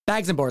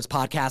Bags and Boards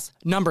podcast,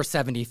 number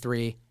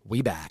 73.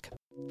 We back.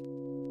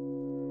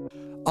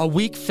 A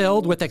week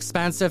filled with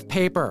expensive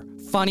paper,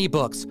 funny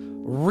books,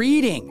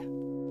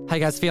 reading. How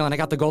you guys feeling? I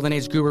got the Golden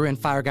Age Guru and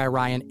Fire Guy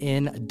Ryan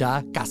in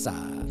da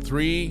casa.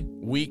 3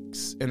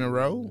 weeks in a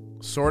row,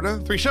 sorta.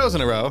 3 shows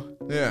in a row.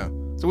 Yeah.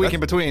 It's a week in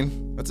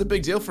between. That's a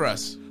big deal for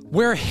us.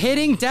 We're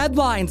hitting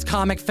deadlines,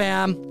 comic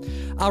fam.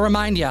 I'll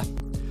remind you,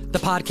 the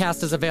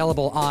podcast is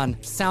available on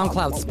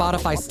SoundCloud,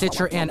 Spotify,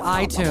 Stitcher, and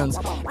iTunes.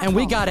 And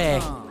we got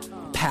a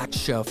packed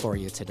show for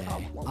you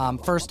today.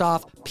 First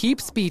off,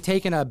 Peeps be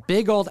taking a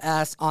big old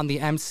S on the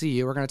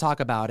MCU. We're going to talk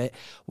about it.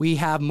 We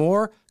have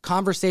more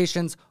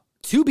conversations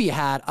to be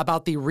had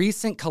about the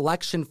recent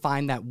collection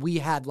find that we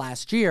had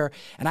last year.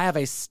 And I have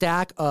a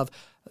stack of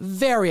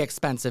very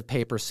expensive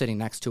paper sitting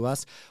next to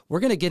us. We're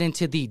going to get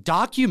into the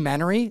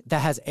documentary that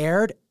has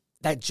aired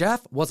that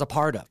Jeff was a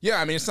part of.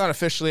 Yeah, I mean, it's not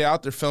officially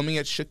out. They're filming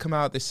it. Should come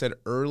out, they said,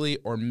 early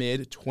or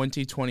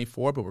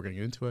mid-2024, but we're going to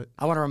get into it.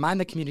 I want to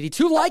remind the community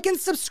to like and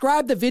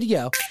subscribe the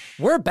video.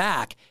 We're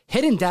back.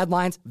 Hidden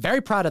deadlines.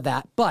 Very proud of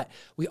that. But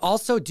we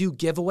also do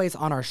giveaways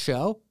on our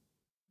show.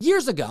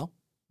 Years ago,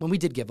 when we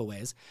did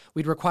giveaways,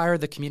 we'd require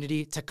the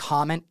community to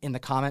comment in the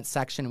comment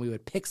section, and we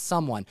would pick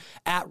someone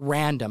at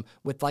random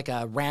with like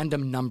a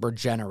random number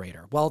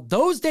generator. Well,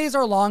 those days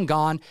are long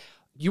gone.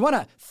 You want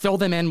to fill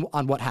them in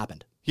on what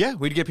happened? Yeah,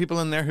 we'd get people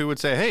in there who would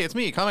say, hey, it's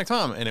me, Comic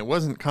Tom. And it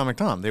wasn't Comic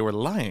Tom. They were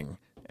lying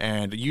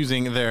and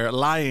using their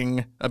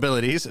lying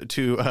abilities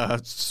to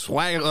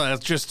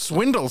just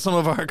swindle some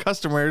of our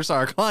customers,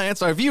 our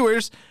clients, our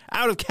viewers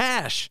out of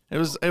cash. It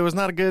was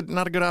not a good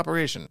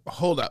operation.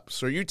 Hold up.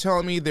 So are you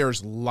telling me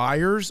there's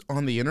liars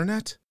on the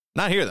internet?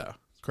 Not here, though.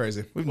 It's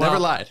crazy. We've never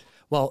lied.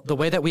 Well, the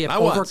way that we have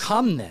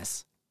overcome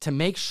this to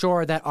make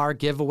sure that our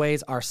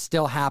giveaways are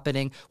still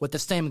happening with the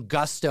same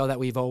gusto that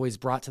we've always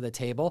brought to the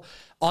table,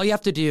 all you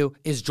have to do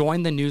is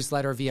join the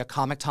newsletter via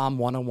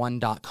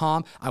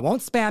comictom101.com. I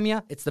won't spam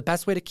you. It's the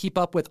best way to keep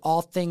up with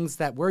all things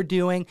that we're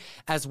doing,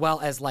 as well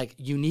as like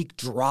unique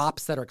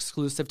drops that are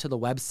exclusive to the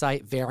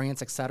website,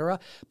 variants, etc.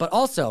 But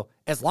also,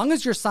 as long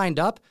as you're signed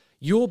up,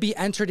 you will be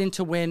entered in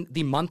to win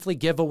the monthly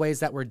giveaways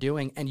that we're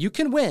doing, and you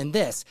can win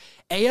this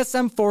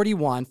ASM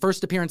 41,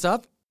 first appearance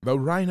of The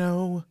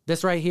Rhino.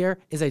 This right here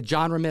is a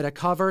John Romita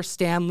cover,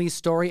 Stan Lee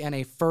story, and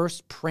a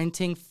first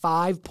printing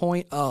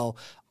 5.0. All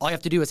you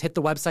have to do is hit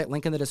the website,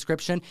 link in the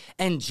description.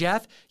 And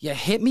Jeff, you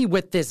hit me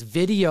with this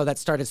video that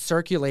started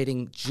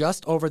circulating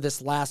just over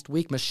this last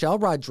week. Michelle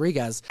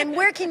Rodriguez. And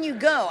where can you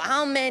go?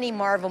 How many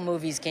Marvel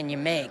movies can you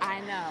make?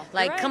 I know.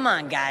 Like, come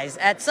on, guys.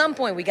 At some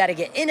point, we got to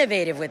get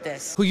innovative with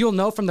this. Who you'll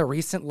know from the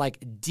recent, like,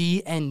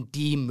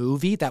 D&D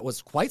movie that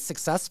was quite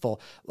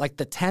successful. Like,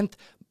 the 10th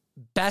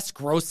best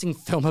grossing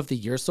film of the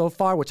year so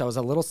far, which I was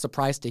a little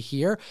surprised to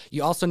hear.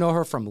 You also know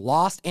her from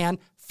Lost and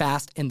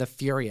Fast and the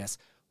Furious.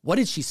 What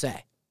did she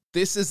say?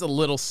 This is a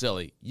little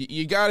silly.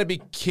 You got to be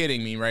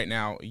kidding me right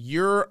now.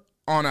 You're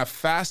on a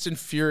Fast and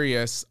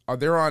Furious.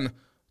 They're on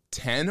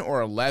 10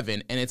 or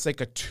 11, and it's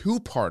like a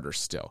 2-parter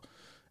still.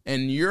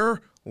 And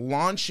you're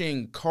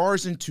launching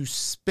cars into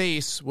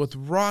space with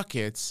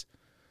rockets.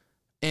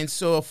 And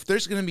so if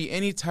there's going to be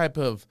any type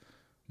of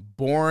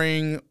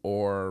boring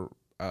or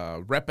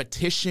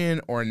repetition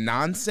or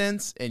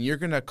nonsense, and you're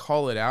going to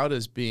call it out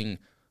as being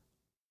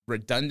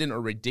redundant or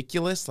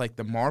ridiculous like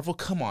the Marvel,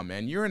 come on,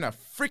 man. You're in a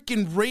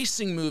freaking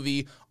racing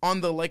movie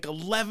on the like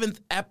 11th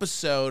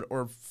episode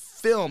or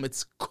film.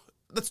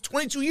 That's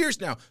 22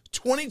 years now.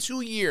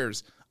 22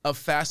 years of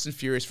Fast and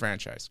Furious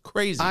franchise.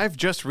 Crazy. I've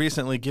just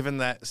recently given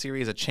that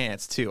series a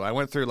chance, too. I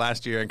went through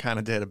last year and kind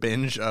of did a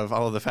binge of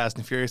all of the Fast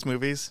and Furious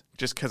movies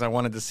just because I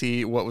wanted to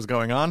see what was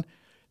going on.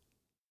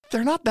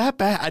 They're not that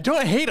bad. I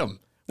don't hate them.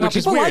 Which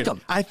is people weird. like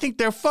them. I think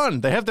they're fun.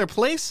 They have their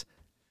place.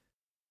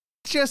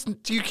 Just,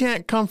 you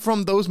can't come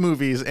from those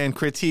movies and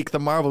critique the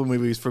Marvel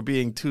movies for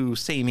being too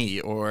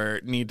samey or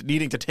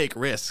needing to take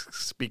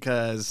risks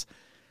because,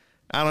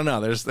 I don't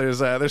know, there's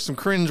some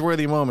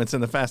cringeworthy moments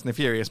in the Fast and the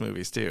Furious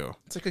movies, too.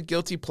 It's like a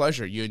guilty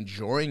pleasure. You're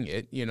enjoying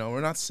it. You know,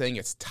 we're not saying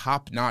it's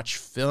top-notch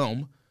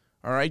film,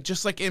 all right?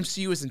 Just like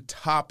MCU isn't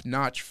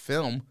top-notch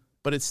film,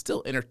 but it's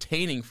still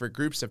entertaining for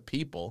groups of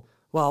people.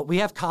 Well, we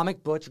have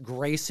Comic Butch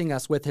gracing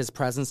us with his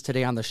presence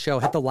today on the show.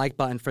 Hit the like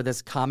button for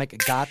this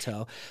Comic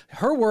Gato.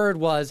 Her word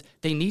was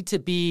they need to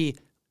be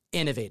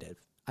innovative.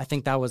 I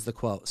think that was the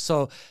quote.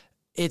 So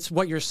it's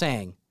what you're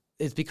saying.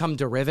 It's become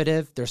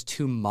derivative. There's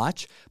too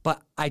much.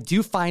 But I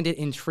do find it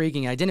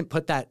intriguing. I didn't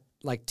put that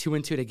like 2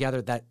 and 2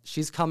 together that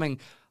she's coming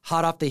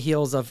hot off the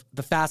heels of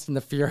the Fast and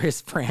the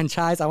Furious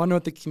franchise. I wonder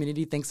what the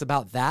community thinks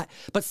about that.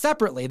 But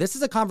separately, this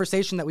is a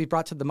conversation that we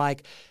brought to the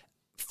mic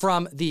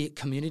from the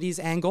community's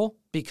angle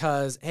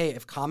because, hey,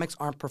 if comics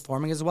aren't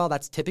performing as well,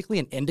 that's typically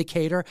an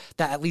indicator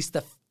that at least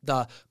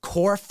the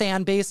core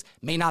fan base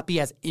may not be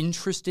as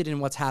interested in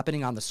what's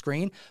happening on the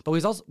screen. But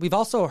we've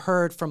also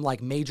heard from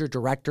like major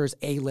directors,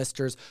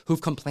 A-listers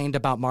who've complained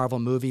about Marvel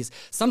movies,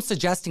 some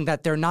suggesting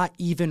that they're not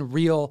even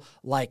real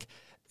like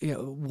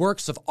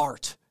works of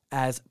art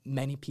as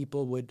many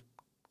people would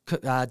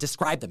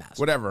describe them as.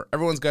 Whatever.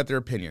 Everyone's got their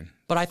opinion.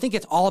 But I think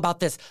it's all about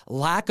this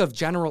lack of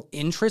general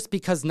interest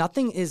because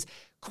nothing is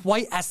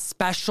quite as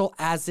special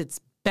as it's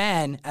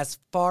been as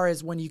far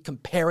as when you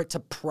compare it to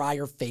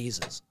prior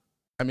phases.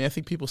 I mean, I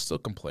think people still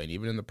complain.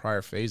 Even in the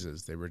prior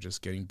phases, they were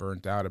just getting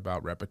burnt out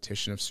about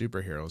repetition of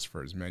superheroes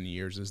for as many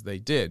years as they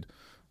did.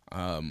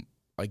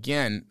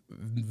 Again,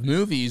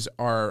 movies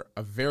are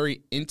a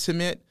very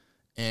intimate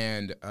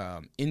and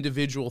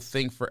individual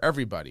thing for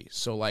everybody.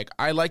 So, like,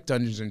 I like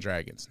Dungeons and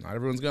Dragons. Not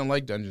everyone's going to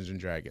like Dungeons and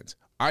Dragons.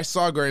 I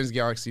saw Guardians of the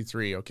Galaxy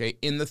 3, okay,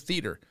 in the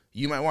theater.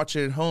 You might watch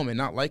it at home and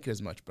not like it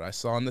as much, but I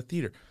saw it in the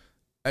theater.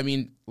 I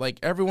mean, like,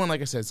 everyone,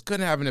 like I said, is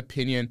going to have an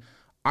opinion.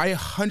 I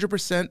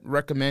 100%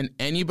 recommend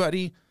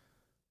anybody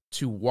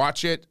to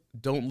watch it.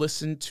 Don't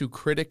listen to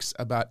critics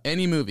about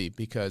any movie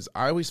because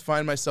I always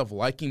find myself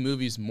liking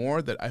movies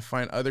more that I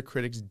find other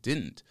critics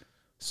didn't.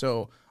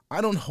 So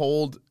I don't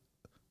hold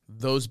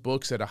those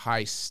books at a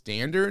high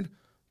standard,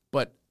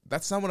 but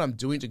that's not what I'm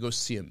doing to go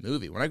see a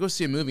movie. When I go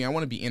see a movie, I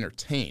want to be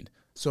entertained.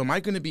 So am I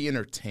going to be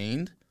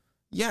entertained?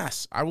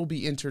 Yes, I will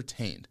be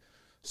entertained.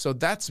 So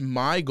that's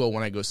my goal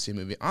when I go see a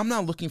movie. I'm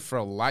not looking for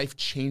a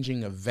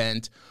life-changing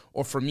event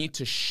or for me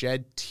to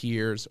shed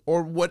tears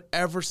or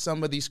whatever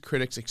some of these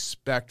critics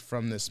expect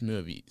from this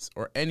movie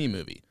or any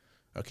movie.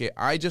 Okay,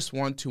 I just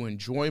want to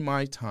enjoy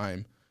my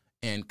time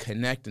and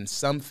connect in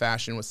some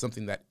fashion with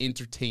something that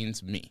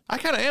entertains me. I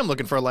kind of am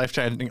looking for a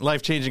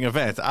life-changing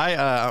event.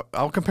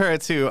 I'll compare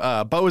it to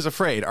Beau is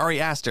Afraid, Ari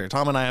Aster.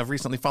 Tom and I have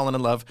recently fallen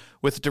in love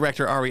with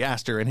director Ari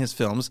Aster and his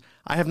films.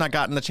 I have not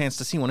gotten the chance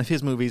to see one of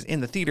his movies in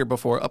the theater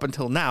before up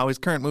until now. His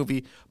current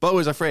movie, Beau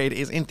is Afraid,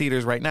 is in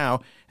theaters right now,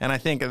 and I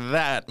think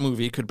that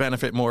movie could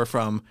benefit more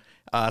from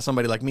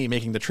somebody like me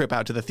making the trip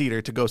out to the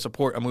theater to go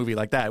support a movie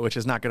like that, which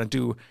is not going to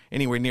do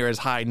anywhere near as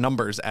high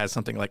numbers as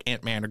something like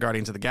Ant-Man or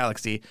Guardians of the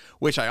Galaxy,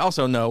 which I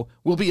also know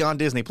will be on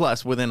Disney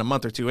Plus within a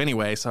month or two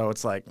anyway. So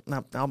it's like,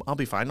 no, I'll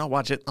be fine. I'll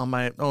watch it on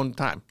my own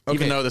time,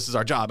 even though this is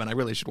our job and I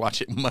really should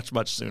watch it much,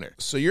 much sooner.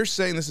 So you're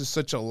saying this is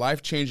such a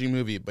life-changing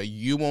movie, but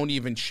you won't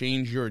even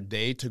change your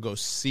day to go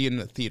see it in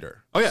the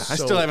theater. Oh, yeah. I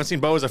still haven't seen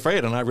Beau is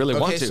Afraid, and I really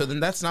want to. Okay, so then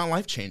that's not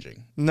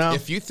life-changing. No.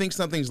 If you think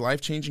something's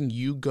life-changing,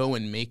 you go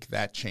and make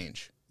that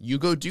change. You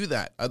go do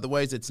that.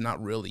 Otherwise, it's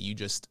not really.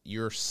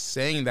 You're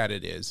saying that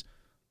it is,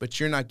 but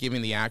you're not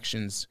giving the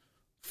actions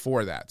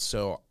for that.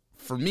 So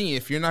for me,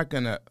 if you're not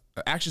going to,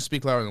 actions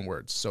speak louder than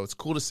words. So it's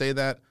cool to say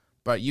that,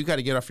 but you got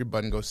to get off your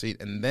butt and go see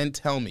it and then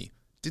tell me,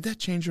 did that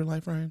change your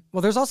life, Ryan? Well,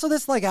 there's also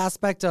this like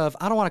aspect of,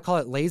 I don't want to call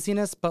it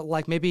laziness, but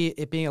like maybe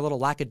it being a little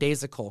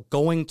lackadaisical.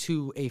 Going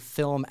to a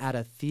film at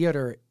a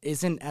theater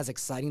isn't as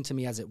exciting to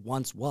me as it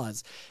once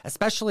was,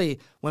 especially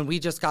when we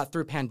just got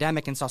through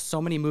pandemic and saw so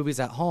many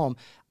movies at home.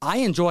 I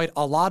enjoyed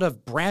a lot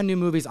of brand new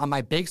movies on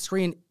my big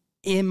screen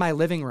in my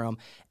living room.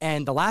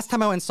 And the last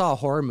time I went and saw a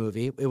horror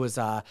movie, it was,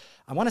 I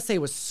want to say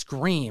it was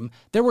Scream.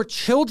 There were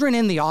children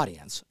in the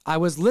audience. I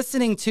was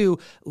listening to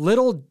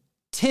little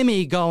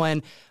Timmy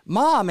going,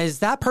 Mom, is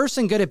that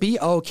person going to be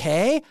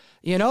okay?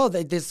 You know,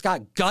 they just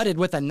got gutted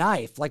with a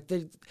knife. Like,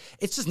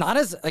 it's just not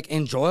as like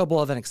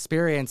enjoyable of an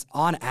experience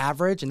on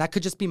average. And that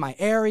could just be my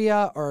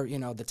area or, you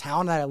know, the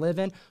town that I live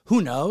in.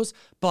 Who knows?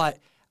 But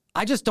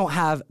I just don't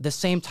have the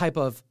same type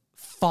of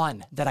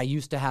fun that I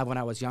used to have when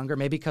I was younger,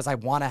 maybe because I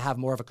want to have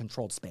more of a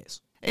controlled space.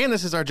 And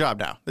this is our job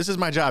now. This is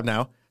my job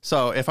now.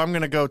 So if I'm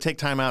going to go take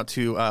time out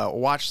to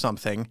watch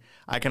something,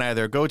 I can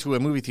either go to a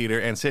movie theater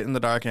and sit in the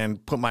dark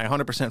and put my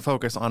 100%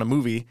 focus on a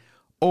movie,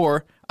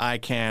 or I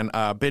can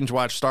binge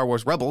watch Star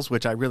Wars Rebels,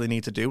 which I really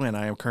need to do, and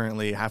I am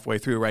currently halfway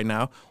through right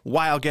now,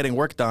 while getting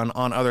work done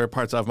on other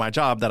parts of my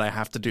job that I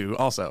have to do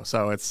also.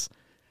 So it's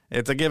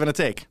a give and a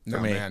take for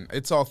me. Man,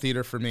 it's all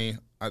theater for me.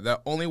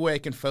 The only way I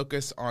can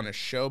focus on a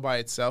show by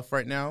itself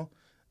right now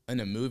in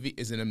a movie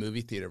is in a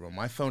movie theater room.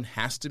 My phone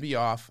has to be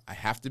off. I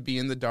have to be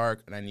in the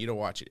dark, and I need to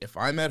watch it. If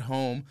I'm at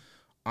home,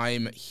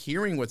 I'm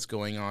hearing what's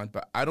going on,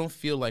 but I don't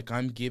feel like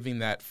I'm giving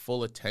that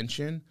full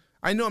attention.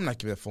 I know I'm not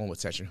giving that full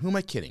attention. Who am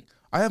I kidding?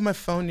 I have my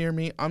phone near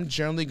me. I'm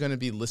generally going to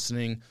be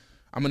listening.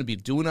 I'm going to be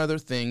doing other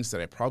things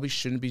that I probably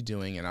shouldn't be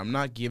doing, and I'm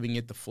not giving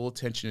it the full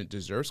attention it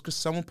deserves because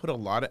someone put a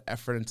lot of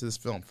effort into this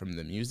film, from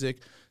the music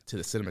to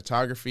the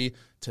cinematography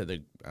to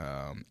the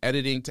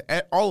editing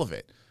to all of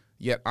it.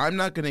 Yet I'm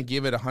not going to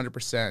give it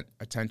 100%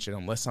 attention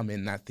unless I'm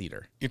in that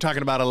theater. You're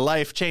talking about a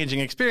life-changing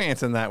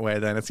experience in that way,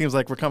 then. It seems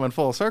like we're coming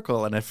full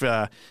circle, and if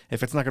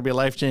it's not going to be a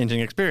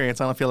life-changing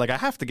experience, I don't feel like I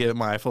have to give it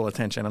my full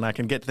attention, and I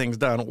can get things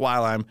done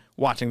while I'm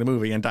watching the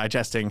movie and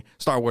digesting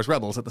Star Wars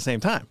Rebels at the same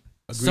time.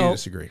 Agree to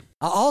disagree.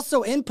 I'll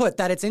also input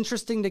that it's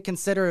interesting to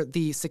consider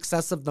the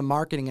success of the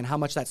marketing and how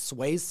much that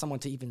sways someone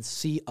to even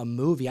see a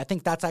movie. I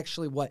think that's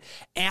actually what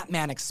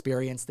Ant-Man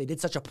experienced. They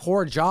did such a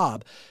poor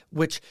job,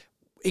 which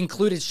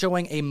included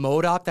showing a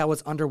MODOK that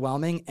was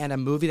underwhelming and a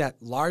movie that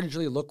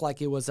largely looked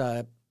like it was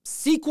a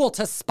sequel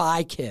to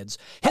Spy Kids.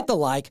 Hit the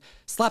like,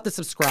 slap the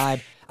subscribe.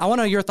 I want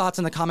to know your thoughts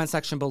in the comment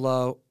section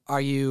below.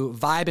 Are you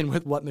vibing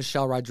with what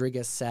Michelle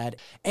Rodriguez said?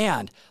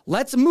 And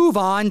let's move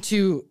on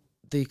to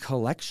the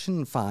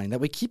collection find that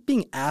we keep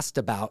being asked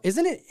about.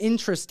 Isn't it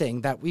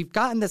interesting that we've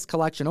gotten this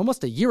collection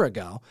almost a year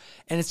ago,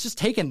 and it's just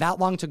taken that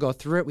long to go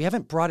through it? We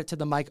haven't brought it to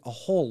the mic a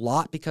whole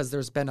lot because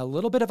there's been a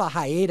little bit of a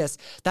hiatus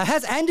that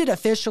has ended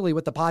officially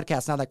with the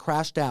podcast now that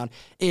Crashdown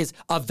is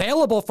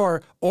available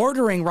for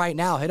ordering right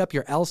now. Hit up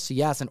your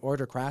LCS and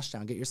order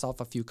Crashdown. Get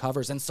yourself a few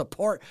covers and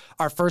support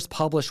our first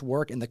published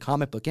work in the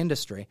comic book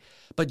industry.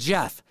 But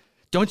Jeff,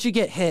 don't you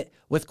get hit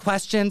with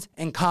questions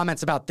and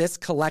comments about this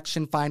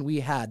collection find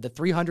we had, the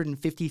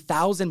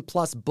 350,000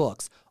 plus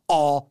books,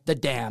 all the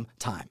damn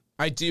time?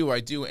 I do,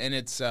 and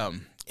it's a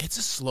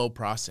slow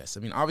process. I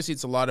mean, obviously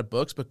it's a lot of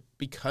books, but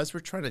because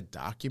we're trying to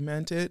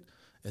document it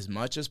as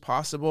much as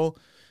possible,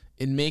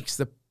 it makes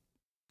the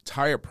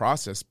entire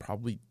process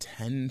probably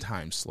 10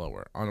 times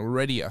slower on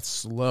already a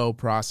slow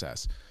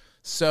process.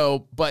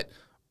 So, but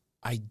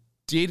I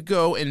did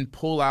go and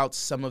pull out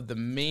some of the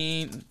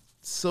main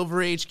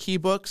Silver Age key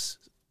books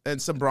and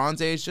some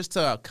Bronze Age just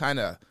to kind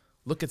of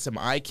look at some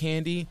eye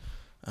candy.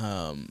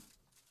 And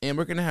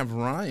we're going to have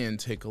Ryan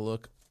take a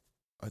look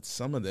at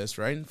some of this,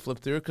 right? And flip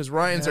through it, because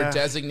Ryan's our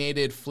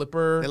designated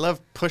flipper. They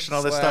love pushing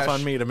all this stuff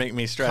on me to make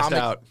me stressed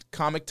out.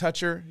 Comic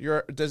toucher.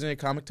 You're a designated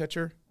comic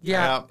toucher?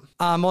 Yeah.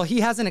 Well, he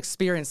hasn't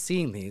experienced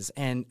seeing these.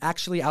 And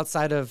actually,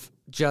 outside of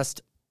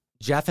just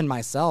Jeff and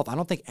myself, I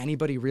don't think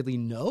anybody really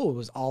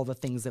knows all the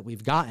things that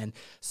we've gotten.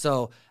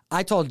 So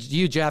I told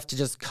you, Jeff, to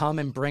just come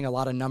and bring a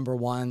lot of number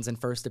ones and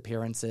first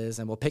appearances,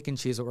 and we'll pick and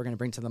choose what we're going to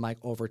bring to the mic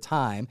over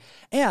time.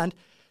 And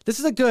this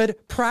is a good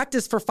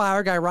practice for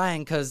Fire Guy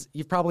Ryan, because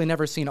you've probably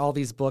never seen all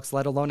these books,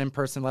 let alone in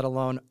person, let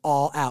alone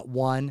all at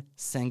one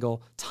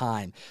single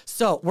time.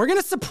 So we're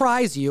going to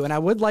surprise you, and I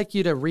would like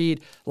you to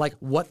read like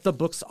what the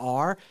books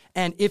are.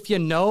 And if you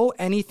know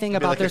anything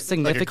about their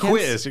significance. Like a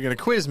quiz. You're going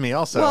to quiz me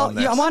also on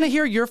this. Yeah, I want to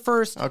hear your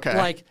first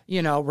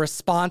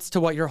response to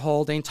what you're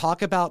holding.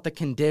 Talk about the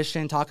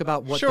condition. Talk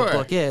about what the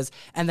book is.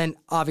 And then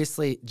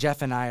obviously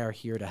Jeff and I are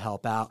here to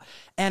help out.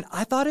 And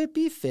I thought it'd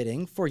be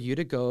fitting for you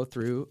to go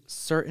through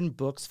certain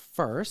books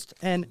first,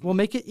 and we'll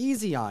make it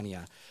easy on you.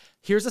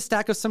 Here's a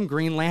stack of some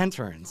Green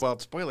Lanterns. Well,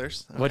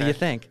 spoilers. Okay. What do you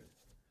think?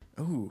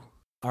 Ooh.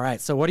 All right,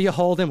 so what are you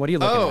holding? What are you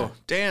looking at? Oh,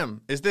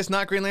 damn. Is this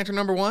not Green Lantern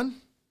 #1?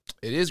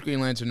 It is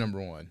Green Lantern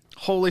 #1.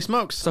 Holy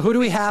smokes. So who do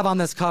we have on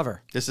this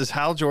cover? This is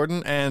Hal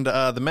Jordan and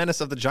the Menace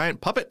of the Giant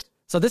Puppet.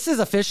 So this is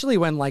officially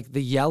when like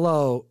the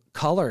yellow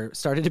color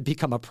started to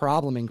become a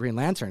problem in Green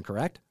Lantern,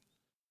 correct?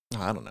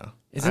 I don't know.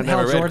 Isn't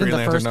Hal Jordan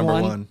the first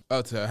one?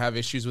 Oh, to have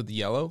issues with the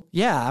yellow?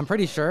 Yeah, I'm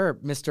pretty sure,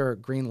 Mr.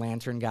 Green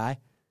Lantern guy.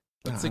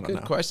 That's a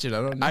good question.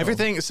 I don't know.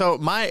 Everything. So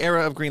my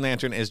era of Green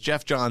Lantern is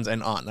Jeff Johns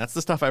and on. That's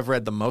the stuff I've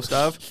read the most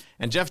of.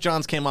 And Jeff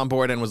Johns came on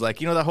board and was like,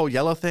 that whole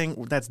yellow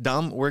thing, that's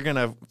dumb. We're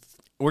gonna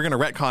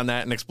retcon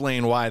that and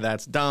explain why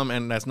that's dumb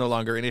and that's no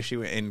longer an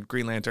issue in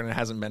Green Lantern. It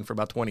hasn't been for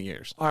about 20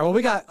 years. All right, well,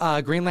 we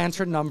got Green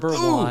Lantern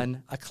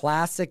 #1, a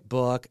classic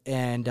book,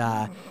 and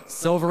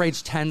Silver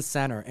Age 10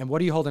 Center. And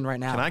what are you holding right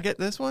now? Can I get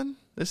this one?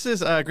 This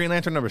is Green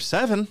Lantern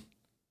 #7.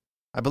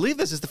 I believe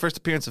this is the first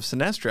appearance of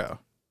Sinestro.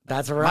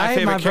 That's right, my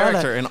favorite brother.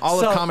 character in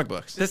all of comic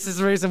books. This is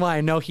the reason why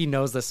I know he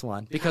knows this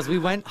one, because we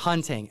went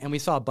hunting and we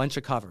saw a bunch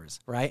of covers,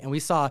 right? And we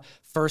saw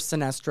first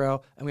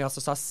Sinestro, and we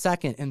also saw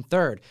second and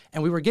third,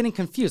 and we were getting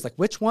confused, like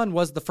which one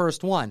was the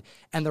first one?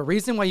 And the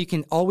reason why you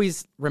can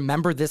always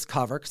remember this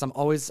cover, because I'm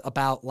always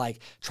about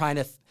like trying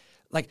to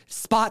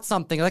spot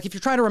something. Like if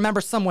you're trying to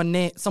remember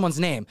someone's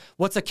name,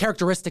 what's a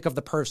characteristic of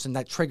the person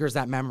that triggers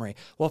that memory?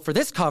 Well, for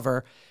this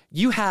cover,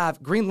 you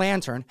have Green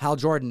Lantern, Hal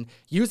Jordan,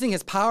 using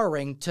his power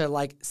ring to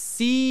like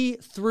see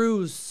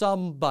through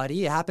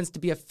somebody. It happens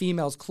to be a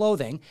female's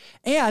clothing.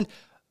 And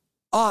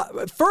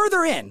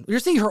further in,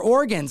 you're seeing her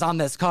organs on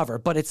this cover,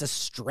 but it's a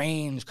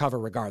strange cover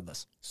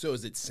regardless. So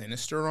is it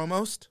sinister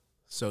almost?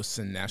 So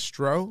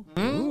Sinestro?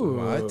 Ooh.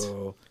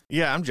 What?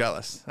 Yeah, I'm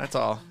jealous. That's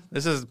all.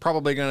 This is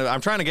probably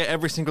I'm trying to get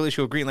every single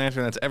issue of Green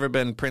Lantern that's ever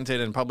been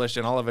printed and published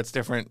and all of its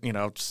different,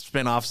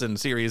 spin-offs and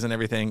series and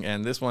everything.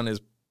 And this one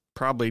is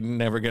probably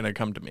never going to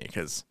come to me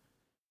because,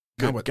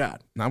 Not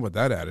with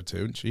that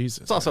attitude.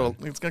 Jesus. It's also,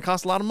 it's going to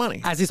cost a lot of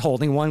money. As he's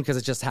holding one because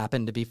it just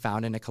happened to be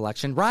found in a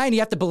collection. Ryan, you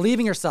have to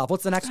believe in yourself.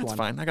 What's the next one? That's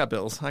fine. I got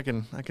bills. I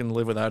can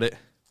live without it.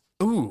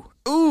 Ooh.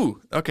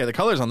 Okay, the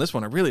colors on this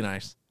one are really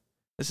nice.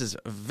 This is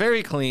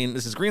very clean.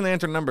 This is Green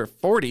Lantern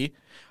 #40.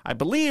 I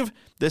believe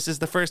this is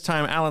the first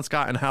time Alan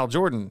Scott and Hal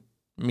Jordan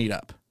meet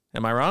up.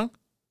 Am I wrong?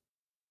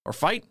 Or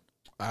fight?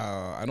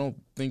 I don't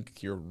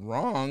think you're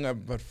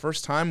wrong, but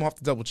first time, we'll have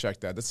to double check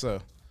that. That's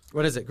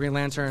what is it? Green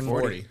Lantern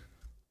 40.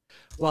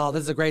 Well,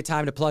 this is a great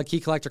time to plug Key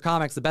Collector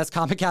Comics, the best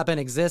comic app in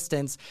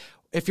existence.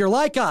 If you're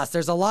like us,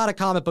 there's a lot of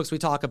comic books we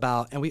talk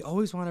about, and we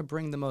always want to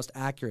bring the most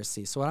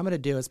accuracy. So what I'm going to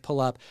do is pull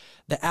up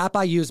the app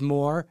I use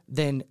more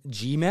than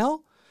Gmail.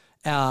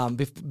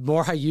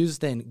 More I use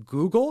than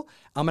Google.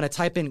 I'm going to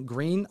type in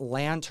Green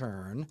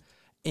Lantern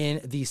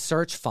in the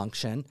search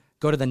function,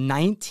 go to the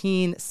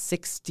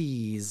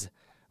 1960s,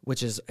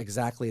 which is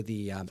exactly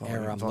the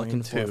era I'm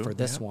looking for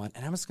this one.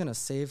 And I'm just going to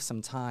save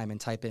some time and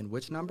type in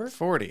which number?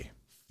 40,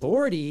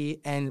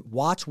 and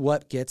watch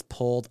what gets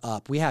pulled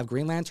up. We have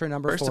Green Lantern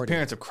 #40. First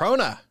appearance of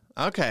Krona.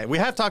 Okay. We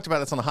have talked about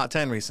this on the Hot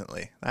 10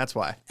 recently. That's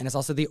why. And it's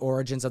also the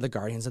origins of the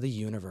Guardians of the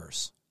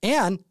Universe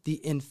and the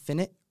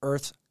Infinite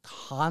Earth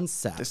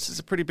concept. This is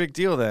a pretty big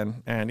deal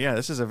then. And yeah,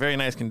 this is a very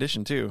nice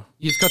condition too.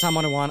 Use code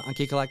TOM101 on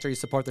Key Collector. You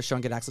support the show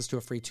and get access to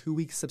a free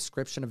 2-week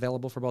subscription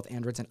available for both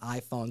Androids and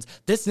iPhones.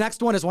 This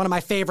next one is one of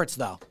my favorites,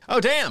 though. Oh,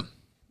 damn.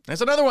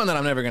 There's another one that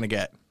I'm never going to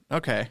get.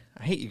 Okay.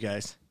 I hate you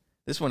guys.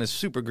 This one is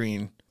super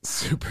green.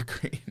 Super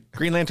green.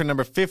 Green Lantern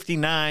number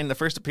 59, the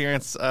first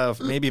appearance of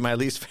maybe my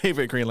least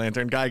favorite Green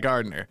Lantern, Guy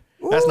Gardner.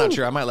 That's not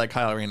true. I might like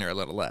Kyle Rayner a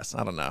little less.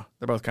 I don't know.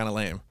 They're both kind of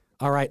lame.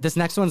 All right, this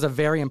next one's a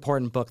very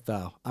important book,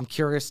 though. I'm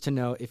curious to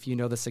know if you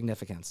know the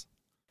significance.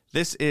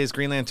 This is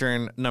Green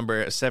Lantern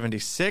number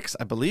 76.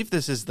 I believe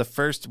this is the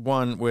first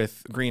one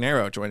with Green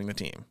Arrow joining the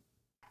team.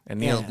 And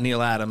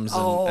Neil Adams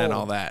and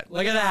all that.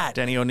 Look at that.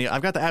 Denny O'Neil.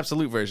 I've got the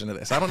absolute version of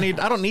this. I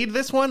don't need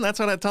this one. That's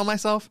what I tell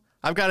myself.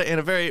 I've got it in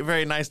a very,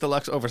 very nice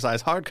deluxe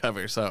oversized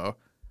hardcover, so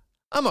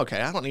I'm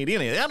okay. I don't need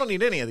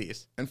any of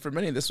these. And for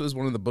many, this was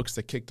one of the books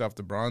that kicked off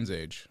the Bronze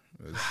Age.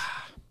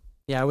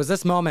 Yeah, it was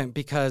this moment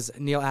because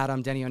Neil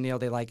Adams, Denny O'Neil,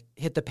 they like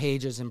hit the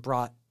pages and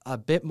brought a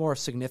bit more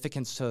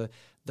significance to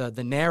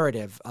the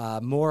narrative,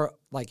 more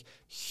like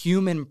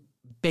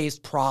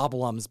human-based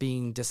problems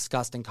being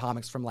discussed in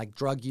comics from like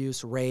drug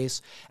use,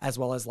 race, as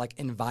well as like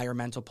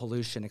environmental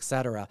pollution,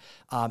 etc.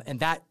 And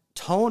that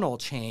tonal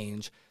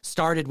change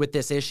started with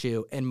this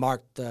issue and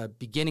marked the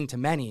beginning to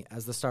many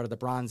as the start of the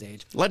Bronze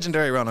Age.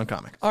 Legendary run on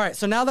comic. All right,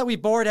 so now that we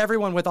bored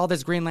everyone with all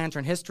this Green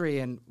Lantern history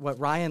and what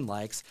Ryan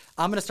likes,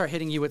 I'm going to start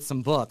hitting you with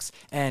some books.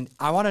 And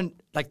I want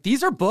to, like,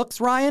 these are books,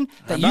 Ryan,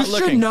 that you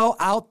should know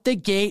out the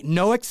gate,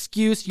 no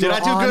excuse. Did I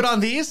do good on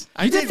these?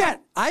 You did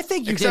that. I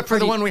think you did except for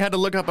the one we had to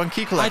look up on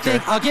Key Collector. I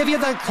think I'll give you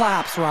the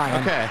claps,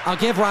 Ryan. Okay. I'll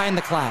give Ryan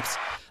the claps.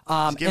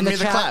 Give me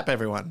the clap,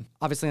 everyone.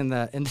 Obviously, in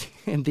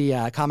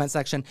the comment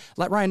section,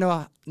 let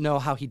Ryan know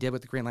how he did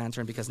with the Green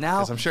Lantern because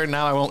now I'm sure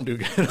now I won't do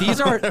good. These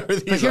are. But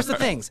here's the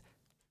things.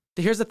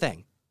 Here's the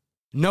thing.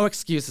 No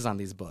excuses on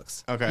these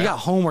books. Okay. You got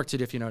homework to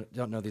do if you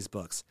don't know these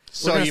books.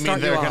 So you mean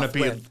they're going to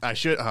be? I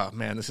should. Oh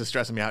man, this is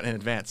stressing me out in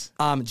advance.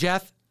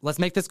 Jeff, let's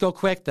make this go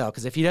quick though,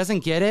 because if he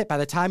doesn't get it, by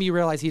the time you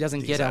realize he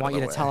doesn't get it, I want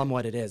you to tell him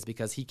what it is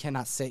because he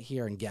cannot sit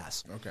here and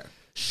guess. Okay.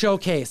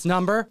 Showcase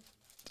number.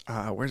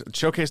 Where's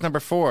showcase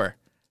number 4?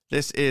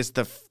 This is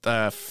the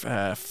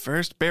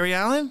first Barry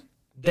Allen?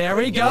 There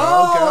we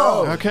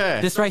go. Okay.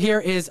 This right here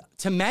is,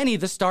 to many,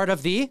 the start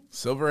of the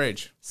Silver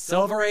Age.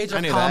 Silver Age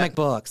of comic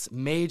books.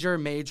 Major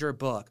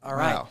book. All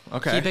right. Wow.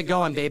 Okay. Keep it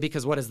going, baby,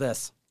 because what is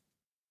this?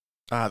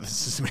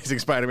 This is Amazing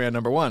Spider-Man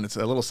number 1. It's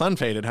a little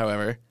sun-faded,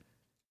 however.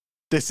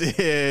 This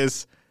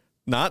is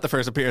not the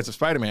first appearance of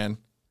Spider-Man,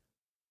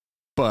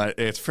 but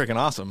it's freaking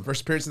awesome.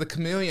 First appearance of the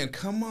Chameleon.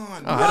 Come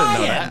on. Oh, I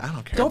didn't know that. I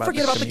don't care. Don't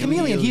forget about the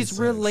Chameleon. He's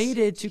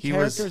related to He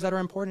characters was- that are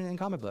important in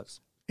comic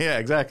books. Yeah,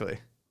 exactly.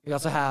 We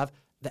also have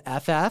the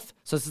FF.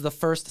 So this is the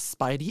first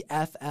Spidey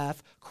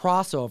FF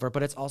crossover,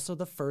 but it's also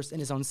the first in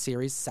his own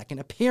series' second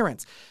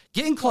appearance.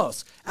 Getting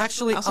close.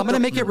 Actually, I'm going to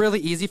make it really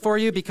easy for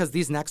you because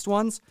these next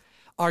ones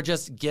are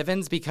just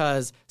givens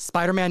because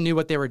Spider-Man knew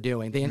what they were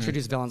doing. They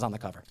introduced villains on the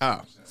cover.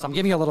 Oh. So I'm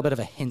giving you a little bit of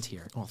a hint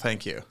here. Well,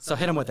 thank you. So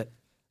hit him with it.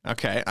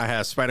 Okay, I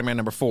have Spider-Man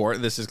number 4.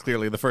 This is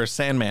clearly the first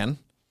Sandman.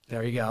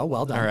 There you go.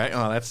 Well done. All right,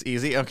 oh, that's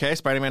easy. Okay,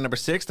 Spider-Man number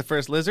 6, the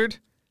first Lizard,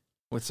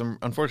 with some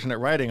unfortunate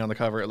writing on the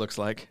cover, it looks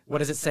like. What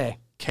does it say?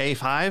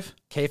 K5?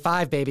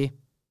 K5, baby.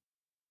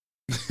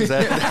 Is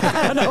that...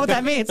 I don't know what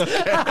that means.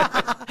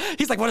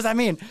 He's like, what does that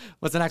mean?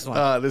 What's the next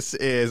one? This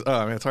is,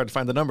 it's hard to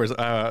find the numbers.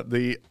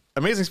 The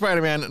Amazing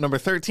Spider-Man number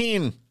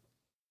 13,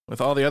 with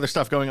all the other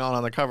stuff going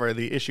on the cover,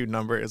 the issued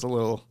number is a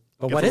little,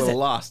 what is it?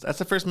 Lost. That's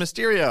the first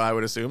Mysterio, I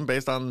would assume,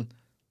 based on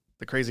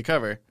the crazy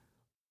cover.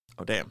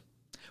 Oh, damn.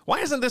 Why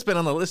hasn't this been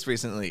on the list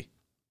recently?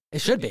 It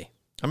should be.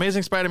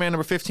 Amazing Spider-Man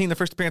number 15, the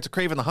first appearance of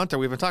Kraven the Hunter.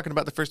 We've been talking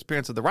about the first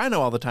appearance of the Rhino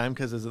all the time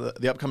because it's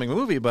the upcoming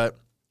movie, but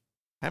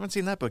I haven't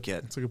seen that book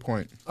yet. That's a good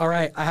point. All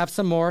right, I have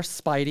some more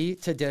Spidey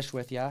to dish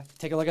with you.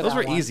 Take a look at Those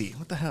that were one. easy.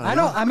 What the hell? I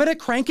know. I'm going to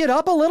crank it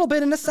up a little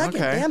bit in a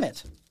second. Okay. Damn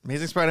it.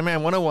 Amazing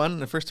Spider-Man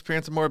 101, the first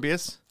appearance of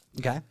Morbius.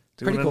 Okay.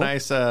 Doing Pretty cool.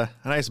 a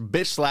nice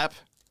bitch slap.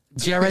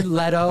 Jared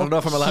Leto. I don't know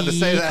if I'm allowed to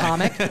say that.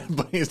 Comic.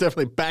 But he's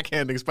definitely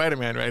backhanding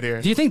Spider-Man right here.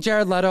 Do you think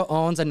Jared Leto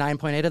owns a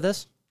 9.8 of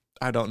this?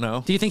 I don't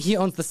know. Do you think he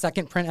owns the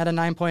second print at a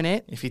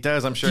 9.8? If he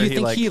does, I'm sure Do you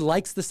think he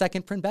likes the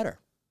second print better?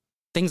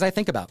 Things I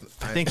think about.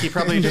 I think he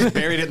probably just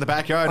buried it in the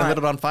backyard and lit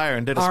it on fire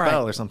and did a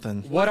spell or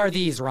something. What are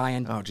these,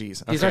 Ryan? Oh,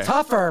 geez. These are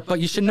tougher, but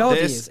you should know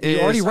these.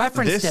 You already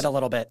referenced it a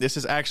little bit. This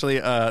is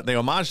actually, they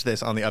homaged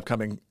this on the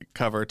upcoming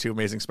cover to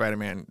Amazing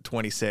Spider-Man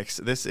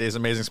 26. This is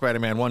Amazing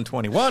Spider-Man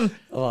 121.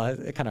 Well,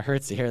 it kind of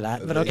hurts to hear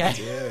that, but okay.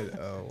 Did.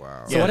 Oh,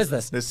 wow. So what is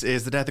this? This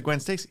is the death of Gwen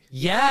Stacy.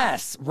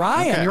 Yes,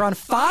 Ryan, Okay. you're on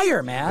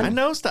fire, man. I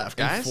know stuff,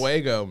 guys.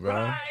 Fuego,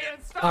 bro.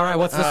 All right,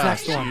 what's this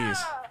next one?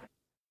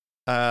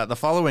 The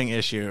following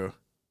issue.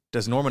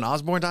 Does Norman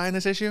Osborn die in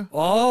this issue?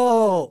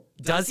 Oh,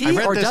 does he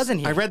or doesn't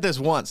he? I read this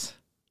once.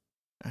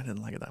 I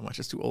didn't like it that much.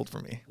 It's too old for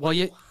me. Well, I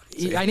need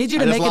you to I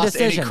just make a lost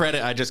decision. any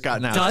credit I just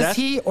got now. Does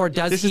he or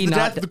does this he is the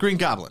not? death of the Green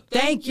Goblin.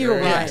 Thank you, There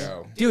you Ryan.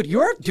 go. Dude,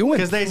 you're doing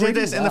Because they did pretty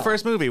this in the well.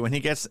 first movie when he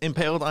gets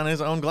impaled on his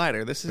own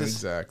glider. This is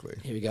Exactly.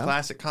 Here we go.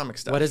 classic comic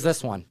stuff. What is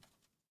this one?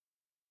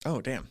 Oh,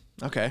 damn.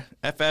 Okay.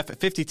 FF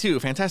 52.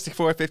 Fantastic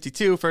Four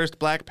 52. First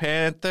Black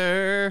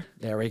Panther.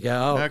 There we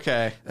go.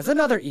 Okay. That's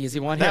another easy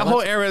one. Here, That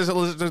whole era,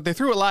 they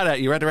threw a lot at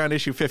you right around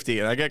issue 50,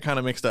 and I get kind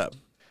of mixed up.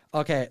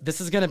 Okay, this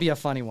is going to be a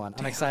funny one.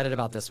 I'm excited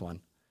about this one.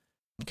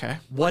 Okay.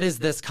 What is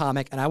this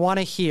comic? And I want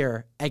to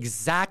hear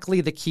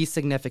exactly the key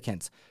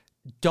significance.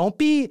 Don't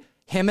be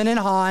hemming and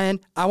hawing.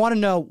 I want to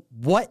know,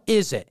 what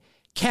is it?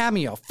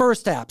 Cameo,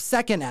 first app,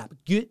 second app.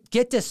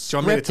 Get this. Do you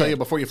want me to tell you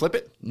before you flip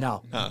it?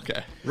 No. Oh,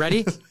 okay.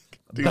 Ready?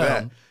 Do Boom.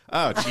 that.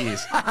 Oh, jeez.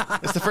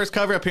 It's the first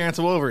cover appearance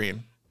of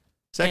Wolverine.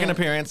 Second And-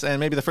 appearance, and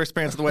maybe the first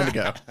appearance of the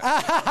Wendigo.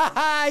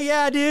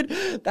 Yeah, dude.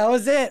 That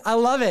was it. I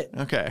love it.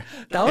 Okay.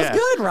 That was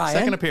good, Ryan.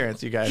 Second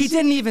appearance, you guys. He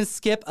didn't even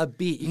skip a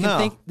beat. You can No.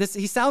 think this.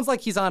 He sounds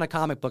like he's on a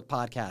comic book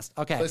podcast.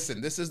 Okay.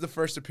 Listen, this is the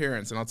first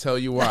appearance, and I'll tell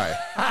you why.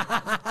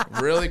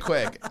 Really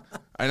quick.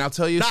 And I'll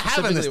tell you Not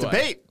having this specifically why.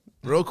 debate.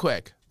 Real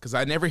quick, because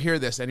I never hear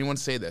anyone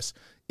say this.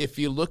 If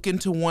you look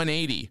into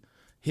 180,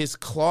 his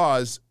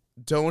claws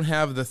don't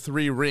have the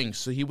 3 rings,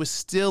 so he was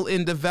still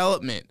in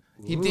development.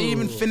 He didn't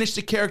even finish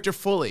the character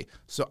fully.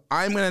 So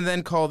I'm going to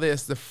then call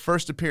this the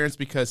first appearance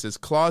because his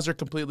claws are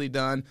completely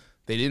done.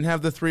 They didn't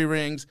have the 3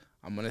 rings.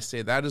 I'm going to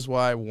say that is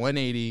why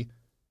 180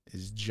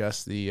 is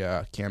just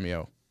the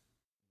cameo.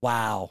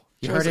 Wow.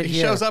 You heard it He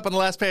here. shows up on the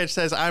last page,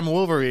 says, "I'm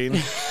Wolverine."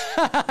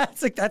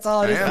 It's like, that's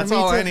all it is. for That's me,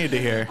 all too. I need to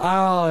hear.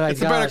 Oh, my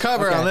It's a better gosh.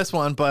 cover Okay. on this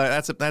one,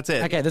 but that's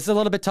it. Okay, this is a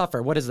little bit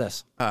tougher. What is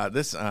this?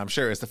 This, I'm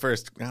sure, is the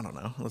first. I don't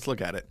know. Let's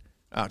look at it.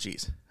 Oh,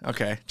 geez.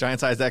 Okay.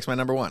 Giant-sized X-Men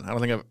 #1. I don't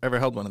think I've ever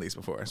held one of these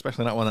before,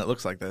 especially not one that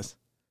looks like this.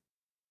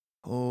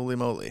 Holy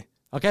moly.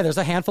 Okay, there's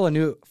a handful of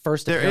new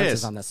first There appearances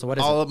is. on this. So what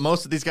is it?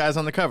 Most of these guys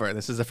on the cover.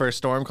 This is the first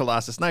Storm,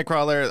 Colossus,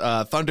 Nightcrawler,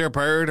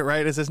 Thunderbird,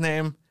 right, is his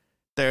name.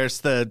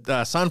 There's the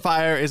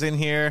Sunfire is in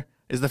here.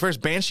 Is the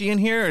first Banshee in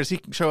here, or does he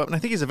show up? And I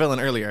think he's a villain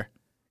earlier,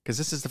 because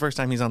this is the first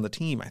time he's on the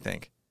team, I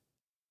think.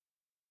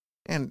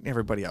 And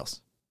everybody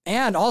else.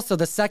 And also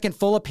the second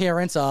full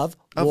appearance of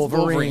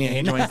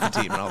Wolverine. joins the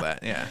team and all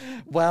that, yeah.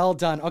 Well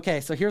done. Okay,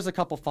 so here's a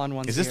couple fun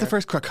ones. Is this here. the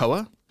first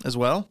Krakoa as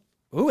well?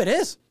 Ooh, it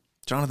is.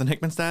 Jonathan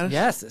Hickman status?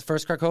 Yes,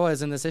 first Krakoa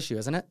is in this issue,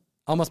 isn't it?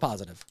 Almost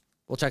positive.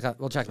 We'll check that.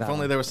 If only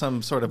one. there was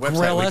some sort of website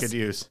Grill we us. could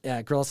use.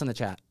 Yeah, grill us in the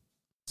chat.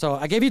 So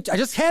I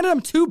just handed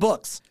him 2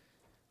 books.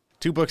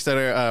 2 books that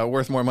are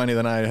worth more money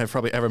than I have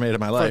probably ever made in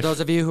my For life. those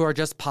of you who are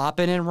just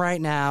popping in right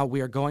now,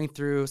 we are going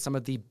through some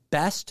of the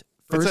best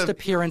first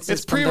appearances.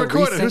 It's from the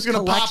pre-recorded. recent Who's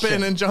going to pop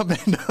collection. in and jump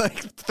in like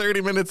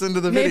 30 minutes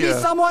into the Maybe video?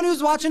 someone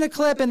who's watching a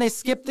clip and they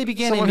skipped the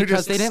beginning Someone who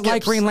because just they didn't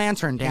like skips. Green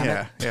Lantern, damn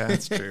Yeah, it. yeah,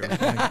 that's true.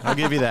 I'll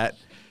give you that.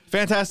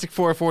 Fantastic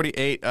Four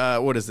 48.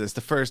 What is this?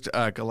 The first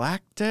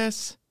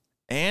Galactus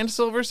and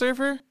Silver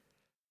Surfer?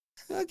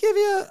 I'll give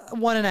you a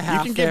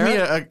 1.5. You can give me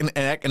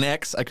an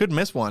X. I could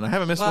miss one. I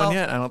haven't missed Well, one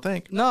yet, I don't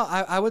think. No,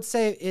 I would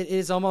say it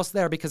is almost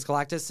there because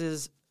Galactus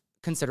is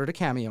considered a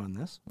cameo in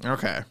this.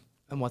 Okay.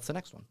 And what's the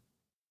next one?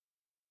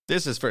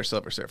 This is first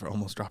Silver Surfer.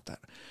 Almost dropped that.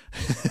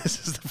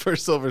 This is the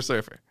first Silver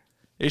Surfer.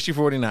 Issue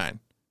 49.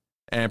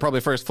 And probably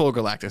first full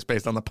Galactus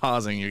based on the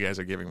pausing you guys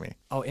are giving me.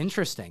 Oh,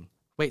 interesting.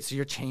 Wait, so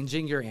you're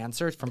changing your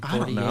answer from I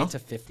don't know. 48 to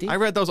 50? I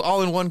read those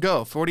all in one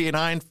go.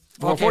 49,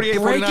 Okay, 48,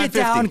 break 49, it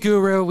down, 50.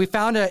 Guru. We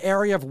found an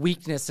area of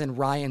weakness in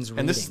Ryan's reading.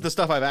 And this is the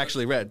stuff I've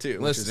actually read, too.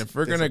 which Listen, is if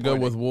we're going to go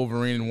with disappointing.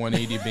 Wolverine and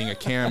 180 being a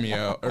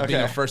cameo or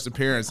being a Okay. first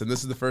appearance, and this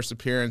is the first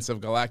appearance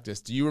of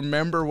Galactus, do you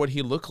remember what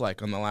he looked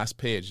like on the last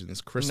page in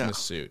this Christmas No.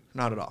 suit?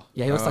 Not at all.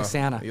 Yeah, he looks like Oh,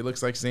 Santa. He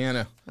looks like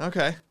Santa.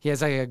 Okay. He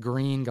has like a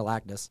green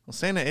Galactus. Well,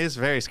 Santa is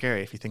very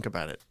scary if you think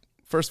about it.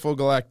 First full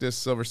Galactus,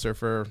 Silver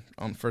Surfer,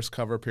 on first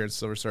cover appearance,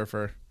 Silver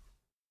Surfer.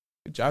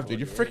 Good job, dude.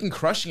 You're freaking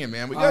crushing it,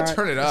 man. We got All to right.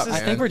 turn it up, I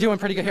man. think we're doing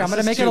pretty good here. I'm This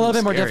going to is make it a little too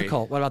bit more scary.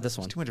 difficult. What about this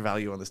one? Too much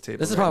value on this table.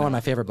 This is right probably one of now. my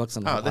favorite books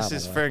in the Oh, this by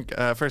is the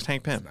way. first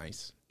Hank Pym.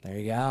 Nice. There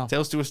you go.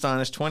 Tales to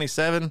Astonish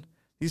 27.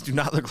 These do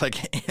not look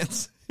like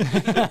ants.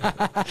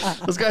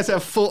 Those guys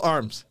have full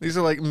arms. These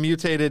are like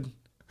mutated,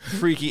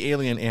 freaky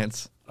alien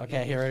ants.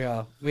 Okay, here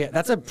we go.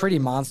 That's a pretty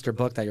monster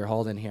book that you're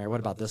holding here. What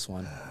about this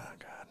one? Oh,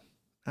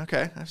 God.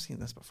 Okay, I've seen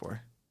this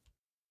before.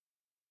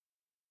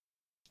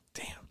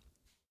 Damn.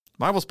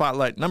 Marvel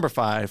Spotlight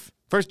 #5.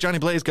 First Johnny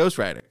Blaze Ghost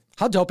Rider.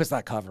 How dope is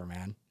that cover,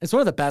 man? It's one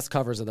of the best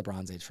covers of the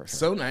Bronze Age for sure.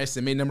 So nice.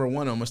 They made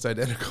 #1 almost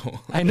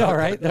identical. I know,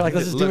 right? They're like,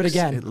 let's just do it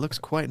again. It looks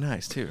quite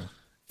nice, too.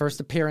 First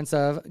appearance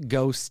of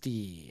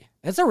Ghosty.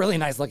 It's a really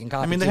nice looking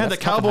copy. I mean, they too. had the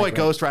That's tough to Cowboy make, right?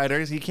 Ghost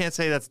Riders. You can't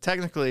say that's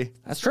technically...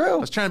 That's I true.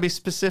 was trying to be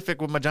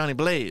specific with my Johnny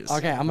Blaze.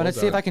 Okay, I'm going to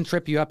see if I can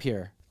trip you up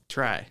here.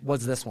 Try.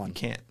 What's this one?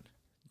 Can't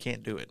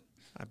do it.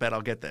 I bet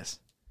I'll get this.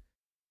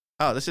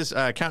 Oh, this is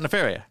Count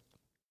Nefaria.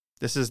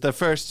 This is the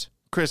first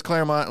Chris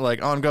Claremont,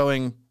 like,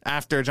 ongoing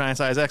after Giant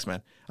Size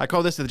X-Men. I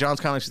call this the John's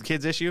Comics for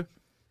Kids issue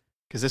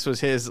because this was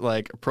his,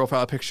 like,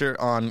 profile picture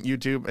on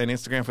YouTube and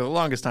Instagram for the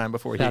longest time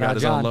before he Shout got out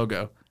his John. own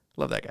logo.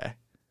 Love that guy.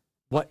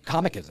 What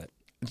comic is it?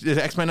 It's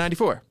X-Men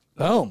 94.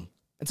 Boom.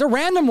 It's a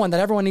random one that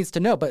everyone needs to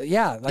know, but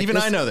yeah. Like Even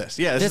I know this.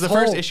 Yeah, this is the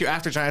first issue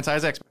after Giant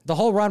Size X-Men. The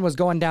whole run was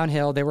going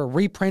downhill. They were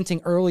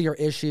reprinting earlier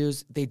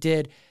issues. They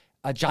did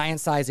a Giant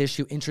Size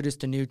issue,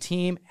 introduced a new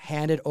team,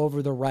 handed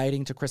over the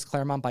writing to Chris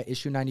Claremont by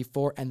issue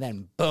 94, and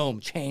then boom,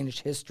 changed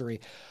history.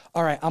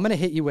 All right, I'm going to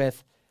hit you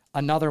with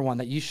another one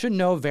that you should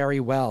know very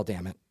well,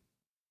 damn it.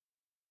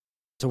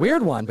 It's a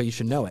weird one, but you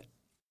should know it.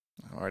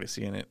 I'm already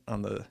seeing it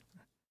on the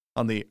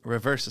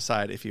reverse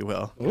side, if you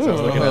will. I was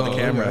looking at the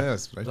camera.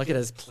 Yes. Look at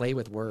his play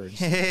with words.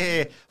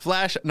 Hey,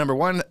 Flash number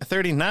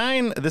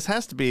 139. This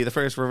has to be the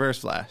first Reverse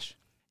Flash.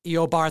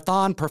 Eo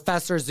Barthon,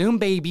 Professor Zoom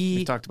Baby.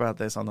 We talked about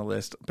this on the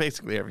list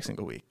basically every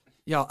single week.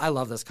 Yo, I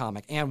love this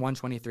comic and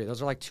 123.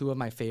 Those are like two of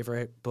my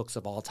favorite books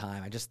of all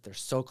time. They're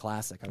so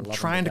classic. I love them.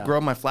 Trying to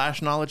grow my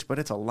Flash knowledge, but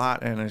it's a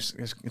lot and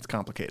it's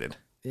complicated.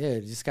 Yeah,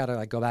 you just gotta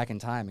like go back in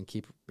time and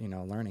keep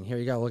learning. Here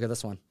you go. Look at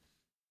this one.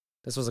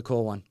 This was a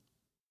cool one.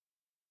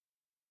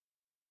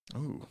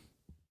 Ooh.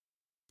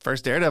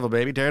 First Daredevil,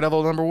 baby.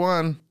 Daredevil number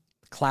 1.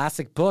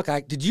 Classic book.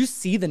 Did you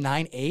see the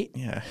 9/8?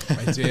 Yeah.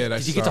 I did.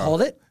 Did you get to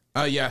hold it?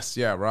 Yes.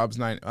 Yeah. Rob's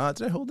 9.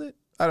 Did I hold it?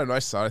 I don't know. I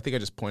saw it. I think I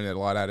just pointed a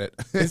lot at it.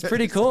 It's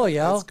pretty cool,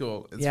 yo. It's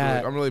cool.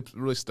 I'm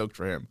really stoked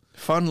for him.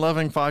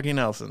 Fun-loving Foggy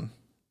Nelson.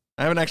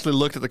 I haven't actually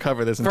looked at the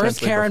cover this intensely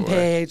First Karen before.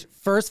 Page,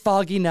 first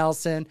Foggy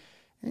Nelson,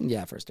 and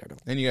yeah, first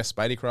Daredevil. And you got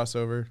Spidey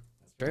crossover.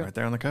 True. Right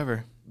there on the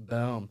cover.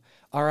 Boom.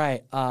 All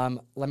right.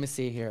 Let me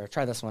see here.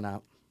 Try this one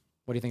out.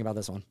 What do you think about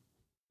this one?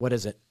 What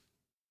is it?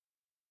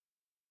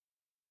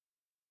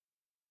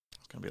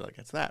 It's going to be like,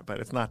 it's that, but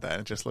it's not that.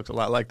 It just looks a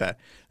lot like that.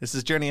 This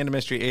is Journey into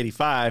Mystery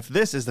 85.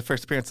 This is the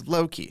first appearance of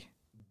Loki.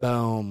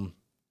 Boom.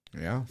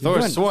 Yeah.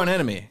 Thor's sworn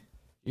enemy.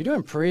 You're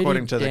doing pretty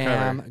According to the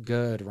damn cover.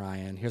 good,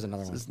 Ryan. Here's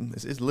another one.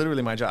 This is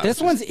literally my job.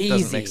 This It one's just easy.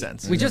 Doesn't make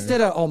sense. We just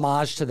did a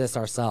homage to this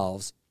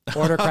ourselves.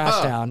 Order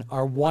Crashdown.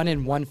 Our 1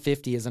 in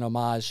 150 is an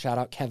homage. Shout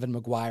out Kevin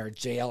McGuire,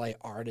 JLA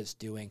artist,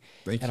 doing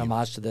Thank an you.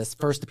 homage to this.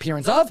 First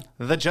appearance of?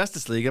 The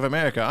Justice League of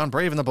America on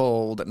Brave and the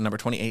Bold, number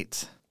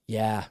 28.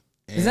 Yeah.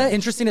 Isn't that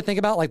interesting to think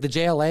about? Like the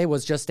JLA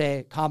was just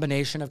a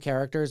combination of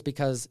characters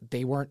because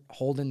they weren't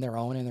holding their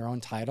own in their own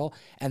title.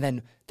 And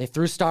then they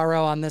threw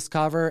Starro on this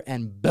cover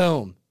and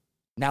boom.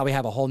 Now we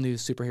have a whole new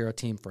superhero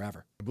team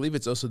forever. I believe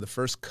it's also the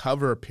first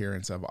cover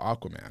appearance of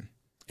Aquaman.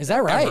 Is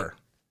that right?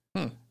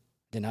 Ever.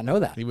 Did not know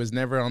that. He was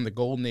never on the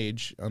Golden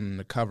Age on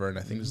the cover, and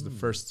I think this is the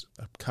first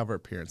cover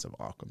appearance of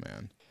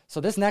Aquaman.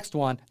 So this next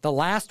one, the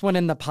last one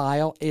in the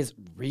pile, is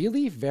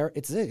really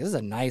this is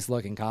a nice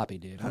looking copy,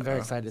 dude. I'm very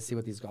excited to see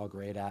what these all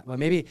grade at. But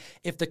maybe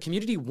if the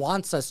community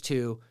wants us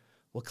to,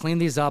 we'll clean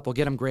these up, we'll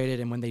get them graded,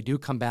 and when they do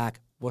come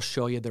back, we'll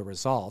show you the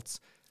results.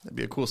 That'd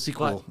be a cool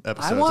sequel But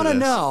episode. I want to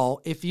this.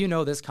 know if you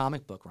know this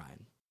comic book,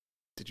 Ryan.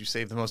 Did you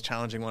save the most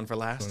challenging one for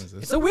last? What is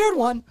this? It's a weird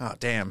one. Oh,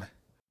 damn.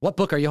 What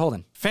book are you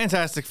holding?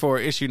 Fantastic Four,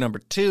 issue number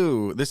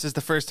 2. This is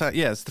the first time.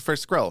 Yeah, it's the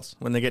first Skrulls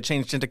when they get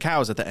changed into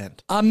cows at the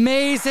end.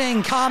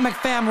 Amazing comic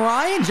fam.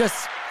 Ryan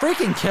just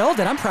freaking killed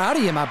it. I'm proud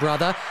of you, my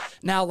brother.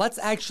 Now, let's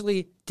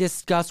actually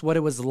discuss what it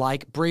was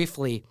like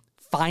briefly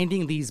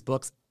finding these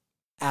books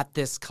at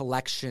this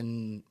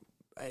collection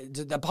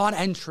upon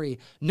entry,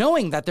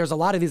 knowing that there's a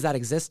lot of these that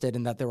existed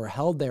and that they were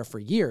held there for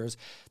years.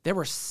 There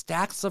were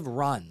stacks of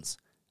runs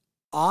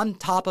on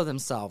top of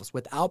themselves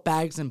without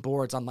bags and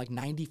boards on like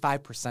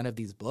 95% of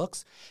these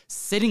books,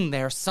 sitting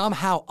there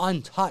somehow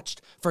untouched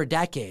for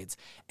decades.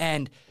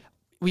 And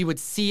we would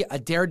see a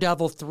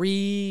Daredevil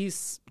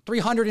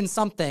 300 and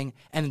something,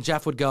 and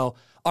Jeff would go,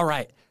 all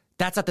right,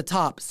 that's at the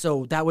top.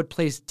 So that would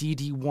place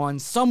DD1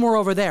 somewhere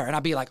over there. And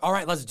I'd be like, all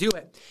right, let's do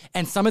it.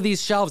 And some of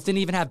these shelves didn't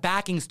even have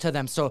backings to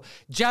them. So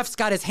Jeff's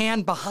got his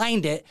hand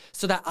behind it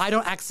so that I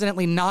don't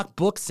accidentally knock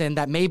books in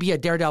that may be a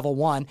Daredevil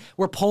 1.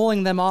 We're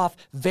pulling them off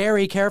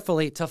very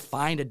carefully to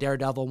find a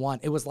Daredevil 1.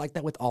 It was like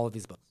that with all of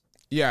these books.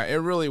 Yeah, it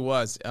really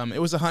was.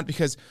 It was a hunt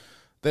because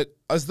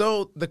as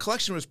though the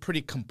collection was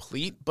pretty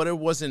complete, but it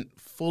wasn't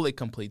fully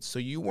complete. So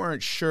you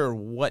weren't sure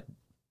what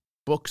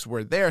books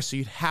were there, so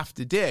you'd have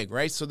to dig,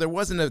 right? So there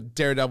wasn't a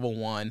Daredevil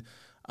 1.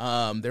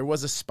 There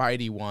was a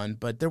Spidey 1,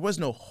 but there was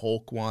no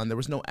Hulk 1. There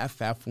was no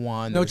FF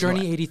 1. No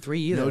Journey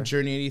 83 either. No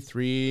Journey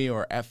 83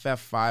 or FF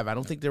 5. I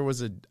don't think there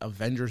was a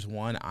Avengers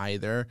 1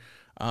 either.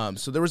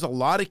 So there was a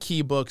lot of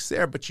key books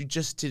there, but you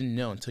just didn't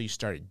know until you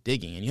started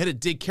digging. And you had to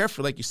dig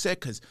carefully, like you said,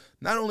 because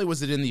not only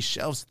was it in these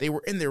shelves, they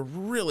were in there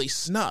really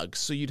snug.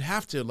 So you'd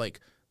have to like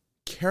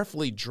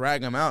carefully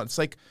drag them out.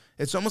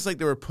 It's almost like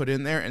they were put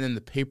in there and then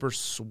the paper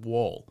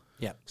swole.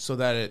 Yeah. So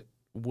that it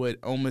would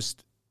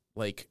almost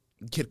like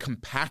get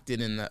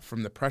compacted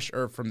from the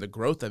pressure or from the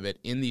growth of it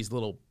in these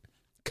little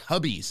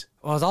cubbies.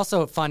 What's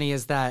also funny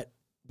is that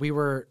we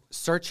were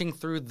searching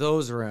through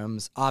those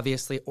rooms,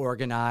 obviously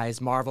organized.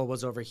 Marvel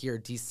was over here.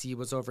 DC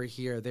was over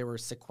here. They were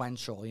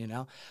sequential, you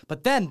know?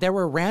 But then there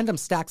were random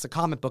stacks of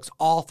comic books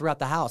all throughout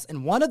the house.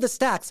 And one of the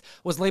stacks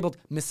was labeled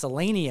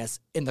miscellaneous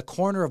in the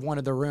corner of one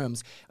of the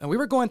rooms. And we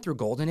were going through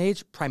Golden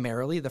Age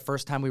primarily the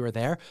first time we were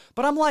there.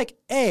 But I'm like,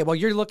 hey, while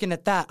you're looking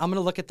at that, I'm going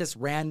to look at this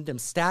random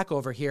stack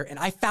over here. And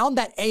I found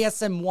that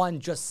ASM 1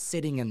 just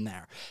sitting in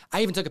there.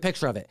 I even took a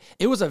picture of it.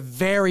 It was a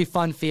very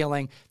fun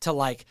feeling to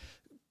like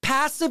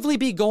passively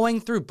be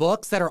going through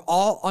books that are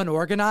all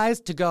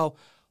unorganized to go,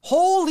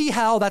 holy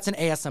hell, that's an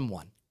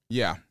ASM1.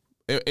 Yeah.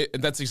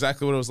 That's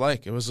exactly what it was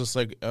like. It was just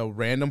like a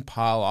random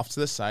pile off to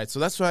the side. So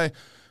that's why,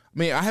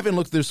 I haven't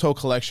looked through this whole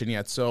collection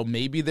yet. So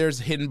maybe there's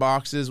hidden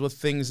boxes with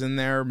things in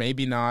there.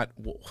 Maybe not.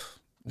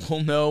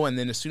 We'll know. And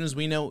then as soon as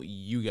we know,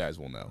 you guys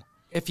will know.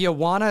 If you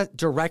want to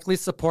directly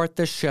support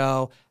the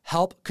show,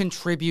 help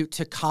contribute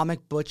to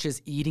Comic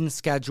Butch's eating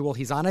schedule.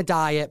 He's on a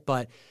diet,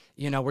 but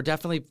we're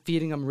definitely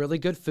feeding him really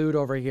good food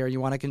over here. You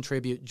want to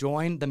contribute,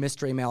 join the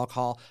mystery mail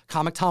call,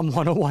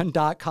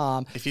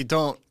 comictom101.com. If you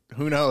don't,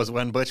 who knows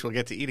when Butch will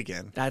get to eat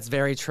again. That's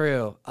very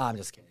true. I'm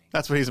just kidding.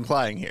 That's what he's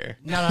implying here.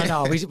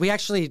 No. We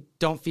actually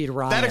don't feed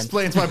Ryan. That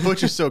explains why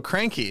Butch is so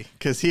cranky,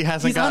 because he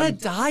hasn't He's on a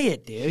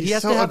diet, dude. He's he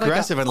has so to have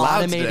aggressive like and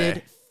loud automated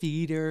today.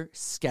 feeder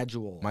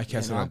schedule. My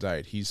cat's on a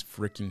diet. He's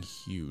freaking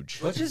huge.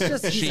 Which is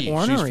just She's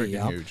ornery,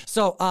 freaking huge.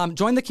 So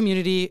join the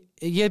community.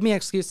 You give me an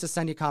excuse to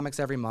send you comics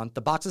every month.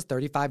 The box is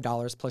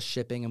 $35 plus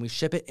shipping, and we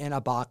ship it in a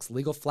box,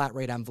 legal flat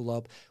rate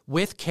envelope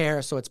with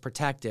care so it's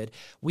protected.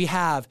 We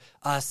have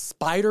a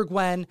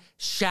Spider-Gwen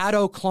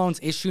Shadow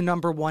Clones issue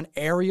number 1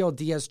 Ariel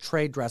Diaz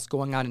trade dress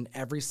going on in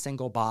every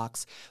single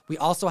box. We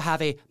also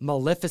have a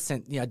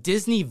Maleficent,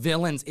 Disney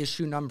Villains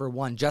issue number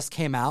 1 just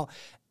came out.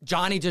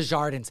 Johnny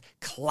Desjardins,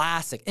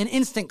 classic, an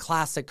instant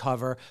classic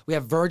cover. We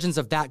have versions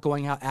of that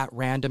going out at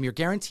random. You're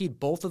guaranteed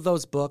both of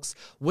those books.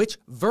 Which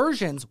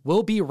versions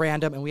will be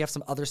random, and we have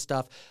some other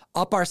stuff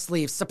up our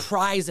sleeves,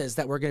 surprises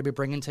that we're going to be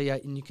bringing to you.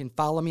 And you can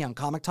follow me on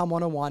Comic Tom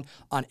 101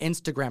 on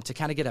Instagram to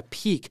kind of get a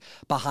peek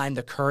behind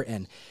the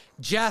curtain.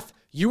 Jeff,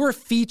 you were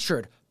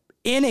featured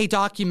in a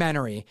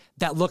documentary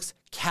that looks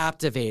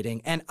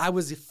captivating, and I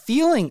was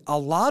feeling a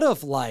lot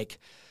of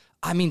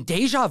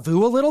deja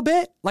vu a little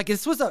bit. Like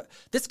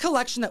this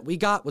collection that we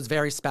got was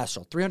very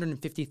special.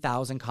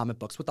 350,000 comic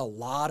books with a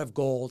lot of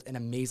gold and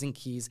amazing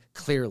keys,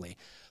 clearly.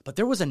 But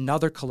there was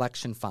another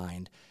collection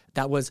find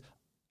that was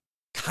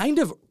kind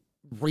of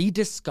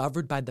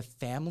rediscovered by the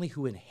family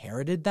who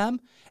inherited them.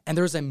 And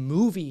there's a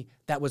movie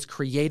that was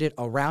created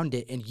around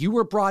it. And you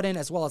were brought in,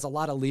 as well as a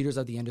lot of leaders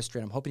of the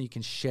industry. And I'm hoping you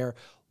can share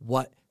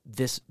what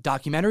this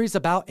documentary is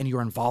about and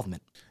your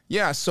involvement.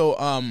 Yeah, so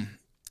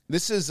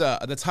this is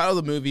the title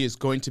of the movie is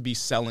going to be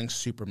Selling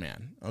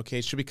Superman. Okay,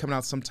 it should be coming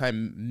out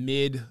sometime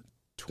mid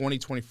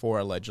 2024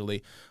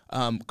 allegedly.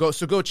 Go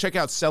check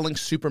out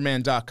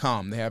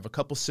sellingsuperman.com. They have a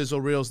couple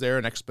sizzle reels there,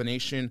 an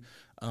explanation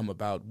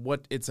about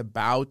what it's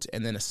about,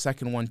 and then a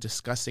second one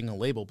discussing a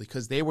label,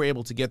 because they were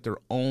able to get their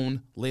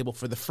own label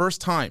for the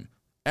first time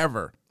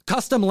ever.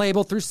 Custom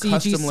label through CGC,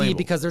 Custom label.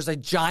 because there's a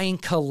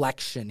giant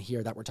collection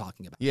here that we're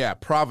talking about. Yeah,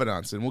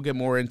 Provenance, and we'll get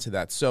more into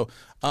that. So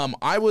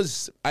I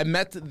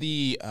met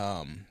the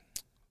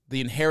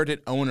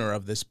inherited owner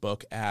of this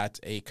book at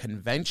a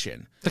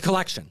convention. The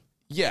collection.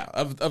 Yeah,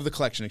 of the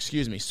collection,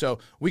 excuse me. So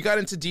we got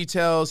into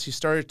details. He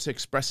started to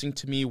expressing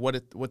to me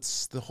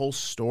what's the whole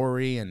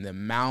story and the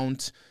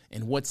amount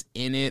and what's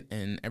in it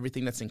and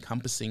everything that's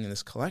encompassing in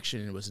this collection.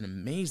 And it was an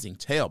amazing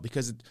tale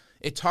because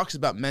it talks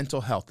about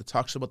mental health. It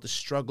talks about the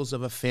struggles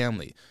of a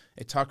family.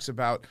 It talks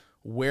about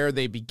where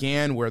they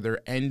began, where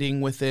they're ending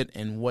with it,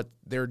 and what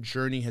their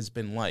journey has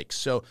been like.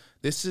 So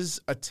this is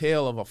a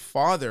tale of a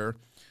father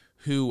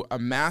who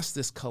amassed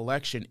this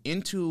collection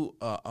into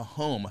a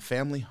home, a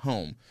family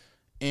home.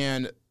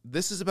 And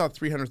this is about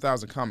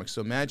 300,000 comics.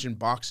 So imagine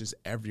boxes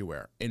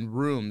everywhere in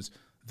rooms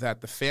that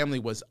the family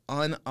was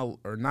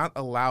not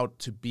allowed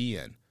to be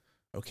in.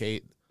 Okay,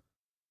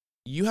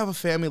 you have a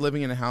family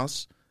living in a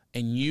house,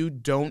 and you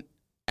don't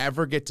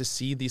ever get to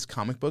see these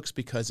comic books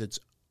because it's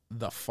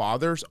the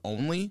father's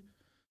only.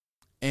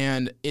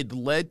 And it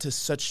led to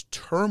such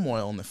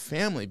turmoil in the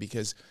family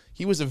because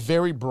he was a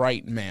very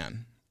bright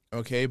man.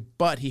 Okay,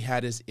 but he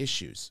had his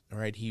issues. All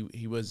right, he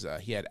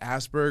had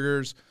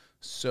Asperger's,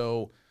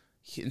 so.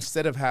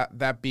 Instead of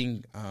that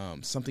being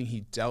something he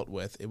dealt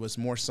with, it was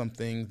more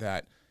something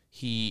that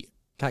he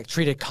kind of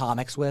treated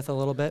comics with a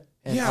little bit.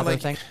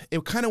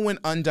 It kind of went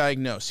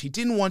undiagnosed. He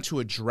didn't want to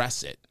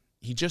address it.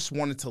 He just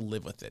wanted to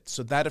live with it.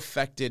 So that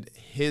affected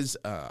his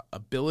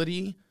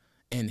ability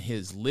and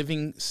his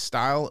living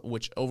style,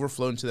 which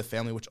overflowed into the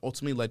family, which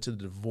ultimately led to the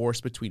divorce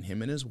between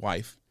him and his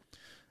wife.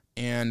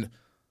 And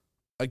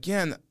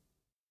again,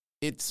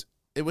 it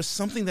was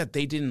something that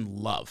they didn't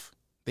love.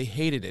 They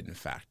hated it, in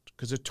fact,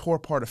 because it tore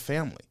apart a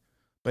family.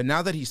 But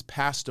now that he's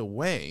passed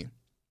away,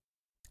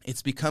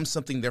 it's become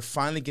something they're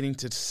finally getting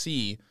to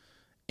see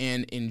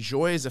and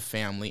enjoy as a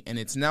family, and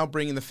it's now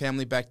bringing the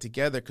family back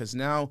together because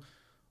now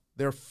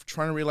they're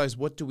trying to realize,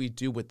 what do we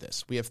do with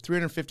this? We have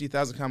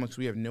 350,000 comics.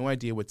 We have no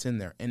idea what's in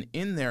there. And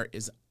in there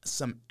is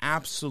some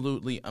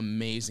absolutely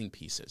amazing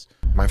pieces.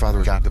 My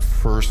father got the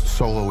first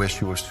solo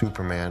issue of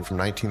Superman from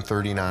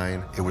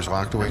 1939. It was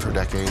locked away for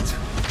decades.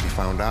 He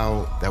found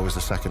out that was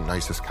the second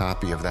nicest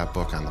copy of that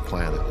book on the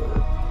planet.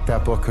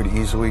 That book could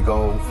easily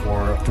go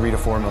for $3 to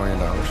 $4 million.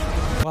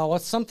 Well,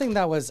 what's something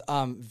that was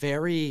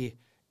very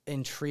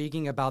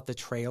intriguing about the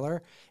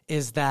trailer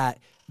is that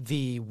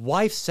the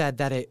wife said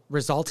that it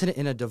resulted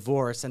in a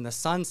divorce, and the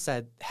son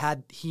said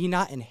had he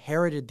not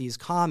inherited these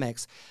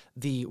comics,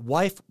 the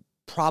wife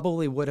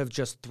probably would have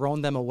just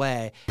thrown them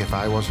away. If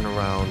I wasn't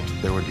around,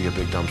 there would be a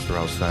big dumpster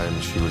outside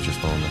and she would just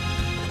throw them in.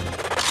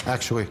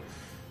 Actually,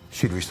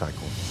 she'd recycle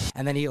them.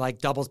 And then he like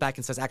doubles back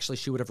and says, actually,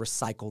 she would have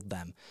recycled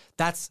them.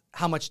 That's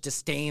how much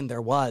disdain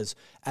there was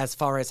as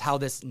far as how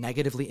this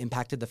negatively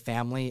impacted the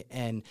family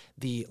and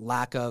the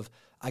lack of,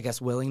 I guess,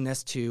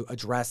 willingness to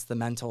address the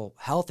mental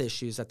health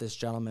issues that this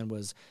gentleman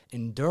was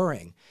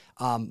enduring.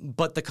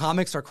 But the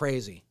comics are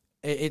crazy.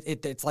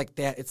 It's like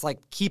that. It's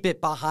like keep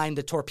it behind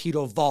the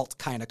torpedo vault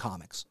kind of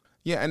comics.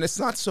 Yeah, and it's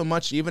not so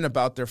much even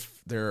about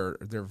their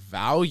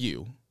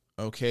value,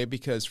 okay?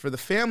 Because for the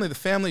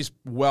family's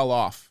well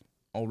off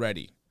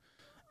already.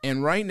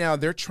 And right now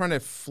they're trying to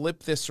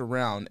flip this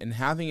around and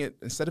having it,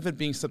 instead of it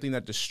being something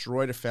that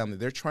destroyed a family,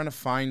 they're trying to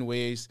find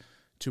ways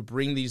to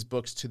bring these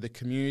books to the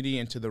community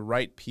and to the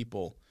right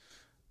people.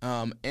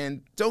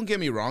 And don't get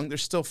me wrong,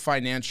 there's still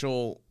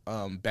financial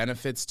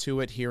benefits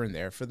to it here and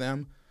there for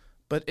them.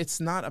 But it's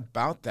not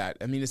about that.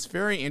 I mean, it's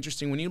very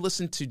interesting. When you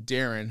listen to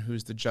Darren,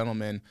 who's the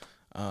gentleman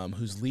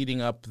who's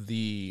leading up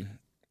the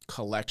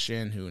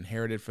collection, who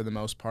inherited for the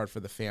most part for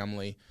the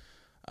family,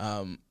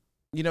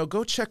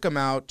 go check him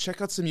out.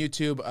 Check out some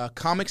YouTube.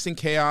 Comics in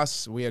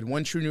Chaos. We had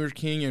One True New York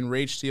King and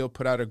Rage Steel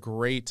put out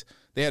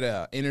they had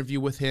an interview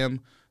with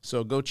him.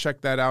 So go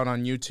check that out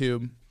on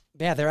YouTube.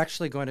 Yeah, they're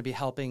actually going to be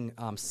helping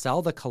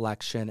sell the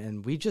collection.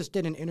 And we just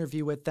did an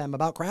interview with them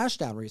about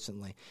Crashdown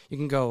recently. You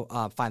can go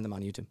find them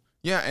on YouTube.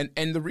 Yeah,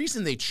 and the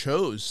reason they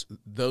chose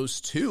those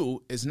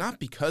two is not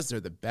because they're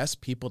the best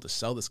people to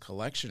sell this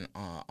collection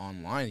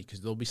online,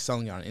 because they'll be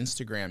selling it on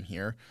Instagram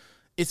here.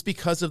 It's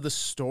because of the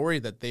story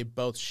that they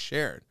both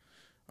shared.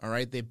 All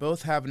right, they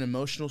both have an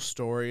emotional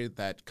story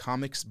that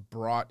comics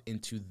brought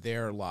into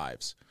their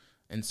lives.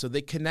 And so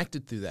they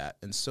connected through that.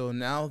 And so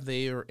now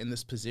they are in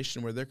this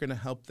position where they're going to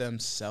help them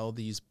sell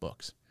these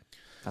books.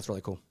 That's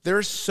really cool.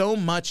 There's so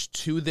much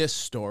to this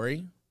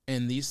story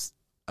and this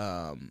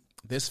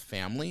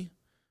family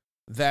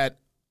that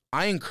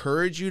I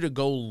encourage you to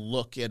go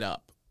look it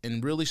up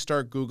and really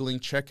start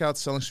Googling. Check out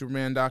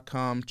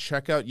sellingsuperman.com.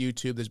 Check out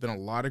YouTube. There's been a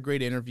lot of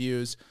great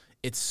interviews.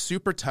 It's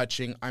super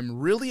touching. I'm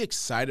really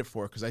excited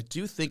for it because I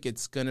do think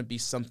it's going to be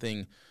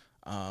something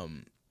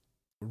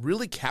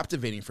really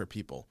captivating for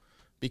people,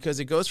 because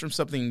it goes from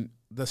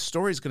the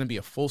story is going to be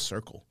a full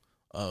circle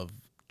of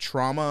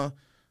trauma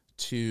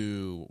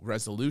to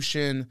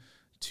resolution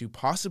to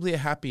possibly a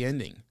happy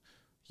ending,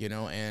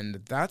 and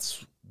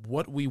that's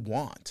what we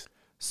want.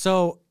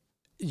 So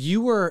you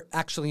were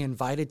actually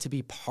invited to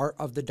be part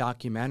of the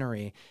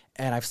documentary,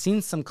 and I've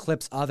seen some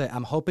clips of it.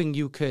 I'm hoping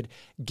you could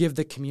give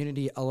the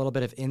community a little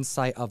bit of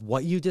insight of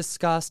what you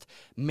discussed,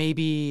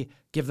 maybe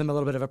give them a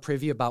little bit of a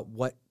preview about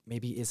what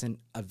maybe isn't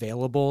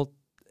available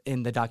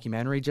in the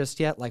documentary just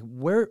yet. Like,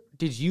 where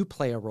did you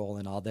play a role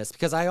in all this?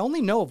 Because I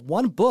only know of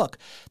one book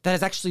that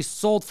has actually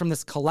sold from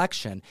this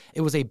collection. It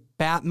was a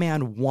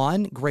Batman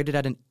 1 graded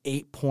at an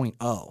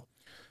 8.0.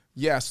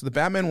 Yeah, so the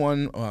Batman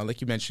one,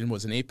 like you mentioned,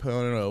 was an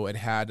 8.0. It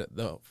had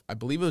I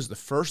believe it was the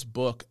first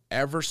book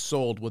ever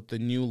sold with the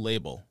new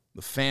label,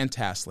 the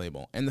Fantast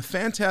label. And the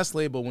Fantast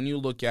label, when you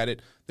look at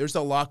it, there's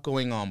a lot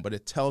going on, but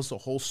it tells the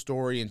whole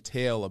story and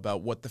tale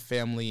about what the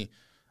family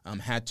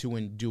had to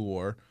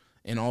endure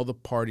and all the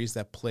parties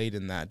that played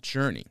in that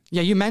journey.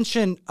 Yeah, you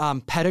mentioned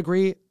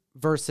Pedigree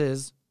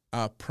versus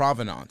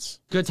Provenance.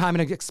 Good time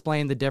to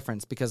explain the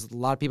difference, because a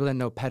lot of people didn't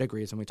know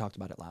Pedigrees when we talked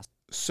about it last.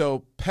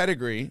 So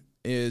Pedigree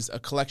is a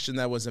collection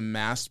that was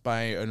amassed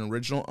by an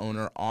original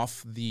owner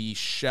off the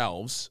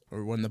shelves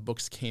or when the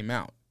books came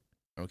out,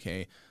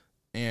 okay?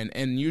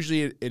 And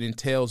usually it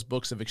entails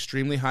books of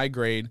extremely high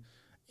grade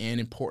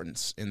and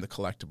importance in the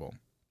collectible.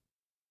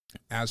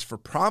 As for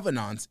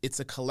Provenance,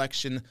 it's a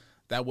collection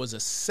that was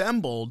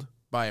assembled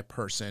by a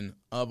person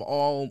of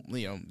all,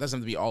 doesn't have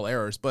to be all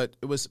errors, but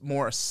it was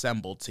more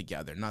assembled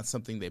together, not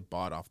something they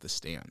bought off the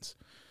stands.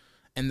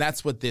 And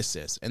that's what this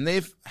is. And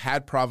they've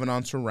had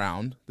Provenance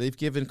around. They've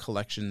given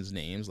collections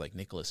names like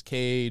Nicolas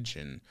Cage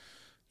and,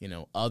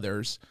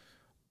 others.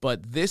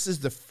 But this is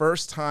the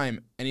first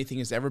time anything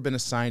has ever been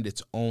assigned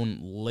its own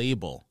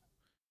label.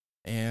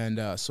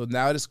 And so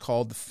now it is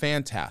called the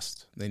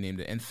Fantast, they named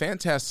it. And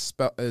Fantast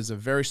is a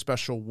very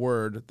special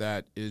word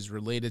that is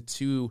related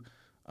to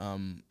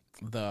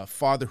the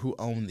father who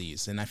owned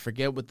these. And I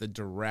forget what the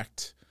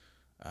direct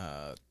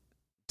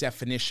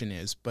definition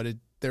is, but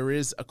there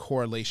is a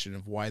correlation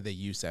of why they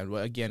use that.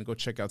 Well, again, go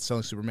check out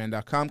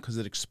sellingsuperman.com because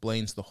it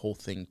explains the whole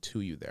thing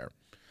to you there.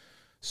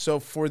 So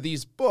for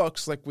these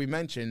books, like we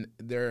mentioned,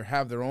 they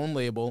have their own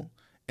label,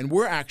 and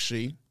we're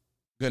actually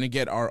going to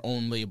get our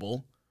own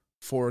label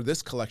for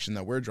this collection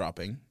that we're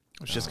dropping.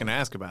 I was just going to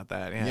ask about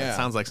that. Yeah, it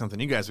sounds like something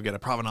you guys would get a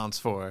Provenance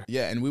for.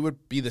 Yeah, and we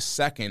would be the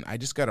second. I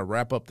just got to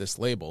wrap up this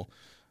label,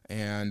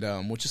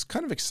 and which is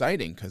kind of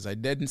exciting because I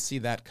didn't see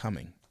that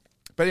coming.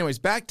 But anyways,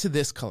 back to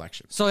this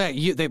collection. So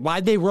yeah,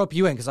 why'd they rope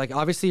you in? Because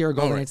obviously you're a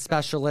golden age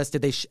specialist.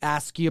 Did they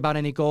ask you about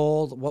any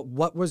gold?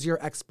 What was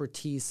your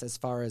expertise as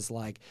far as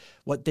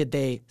what did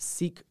they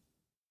seek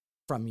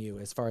from you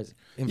as far as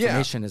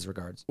information is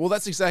regards. Well,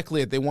 that's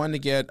exactly it. They wanted to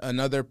get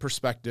another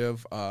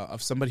perspective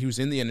of somebody who's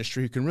in the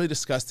industry who can really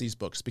discuss these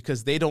books,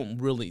 because they didn't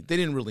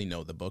really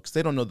know the books.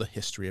 They don't know the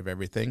history of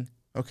everything.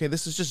 Okay,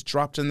 this is just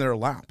dropped in their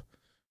lap.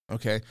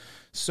 Okay,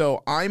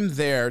 so I'm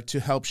there to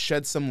help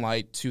shed some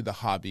light to the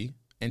hobby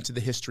and to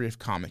the history of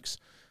comics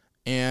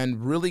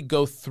and really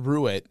go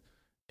through it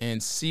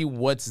and see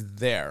what's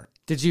there.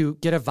 Did you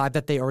get a vibe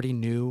that they already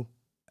knew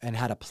and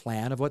had a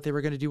plan of what they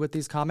were going to do with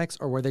these comics,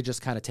 or were they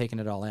just kind of taking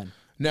it all in?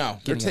 No,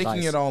 they're taking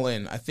advice? it all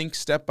in. I think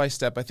step by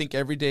step. I think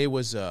every day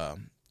was a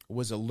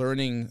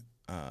learning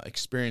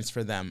experience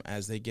for them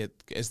as they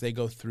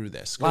go through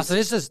this. Wow,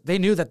 so they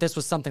knew that this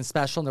was something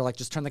special, and they're like,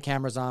 just turn the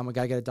cameras on. We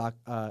got to get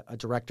a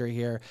director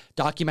here,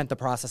 document the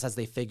process as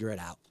they figure it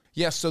out.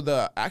 Yeah, so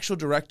the actual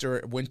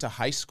director went to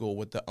high school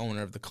with the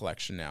owner of the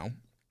collection now,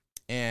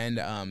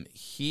 and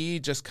he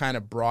just kind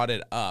of brought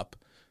it up,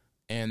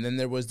 and then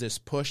there was this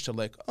push to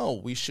like,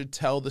 oh, we should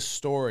tell the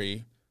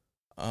story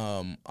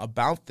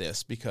about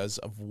this because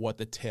of what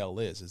the tale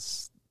is.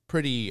 It's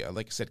pretty,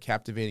 like I said,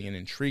 captivating and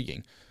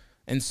intriguing.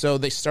 And so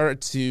they started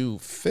to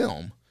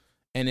film,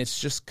 and it's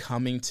just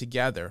coming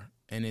together,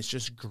 and it's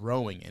just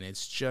growing, and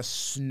it's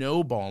just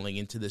snowballing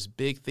into this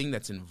big thing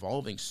that's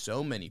involving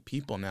so many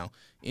people now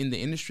in the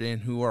industry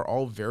and who are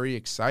all very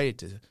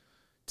excited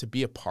to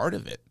be a part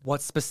of it.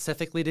 What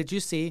specifically did you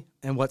see,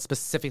 and what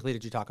specifically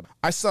did you talk about?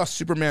 I saw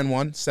Superman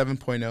 1,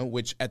 7.0,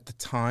 which at the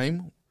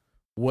time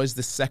was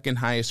the second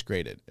highest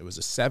graded. It was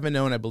a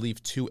 7.0 and I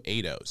believe 2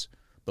 8.0s.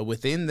 But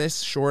within this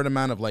short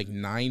amount of like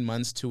 9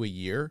 months to a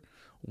year,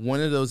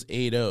 one of those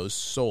 8.0s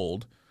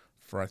sold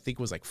for, I think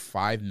it was like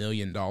 $5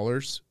 million.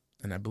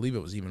 And I believe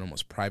it was even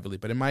almost privately,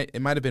 but it might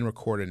have been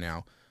recorded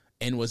now,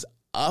 and was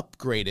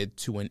upgraded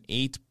to an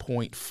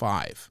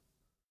 8.5.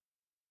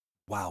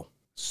 Wow.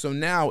 So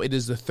now it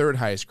is the third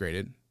highest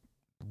graded,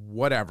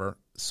 whatever.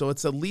 So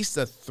it's at least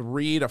a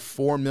 $3 to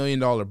 $4 million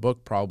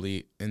book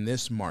probably in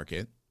this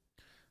market.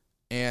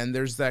 And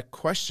there's that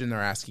question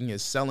they're asking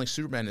is selling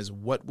Superman is,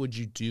 what would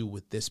you do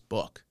with this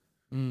book?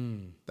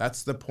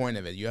 That's the point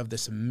of it. You have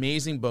this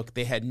amazing book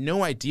they had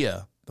no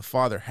idea the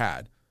father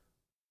had,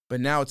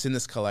 but now it's in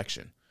this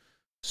collection.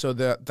 So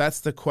that's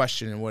the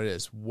question, and what it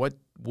is. What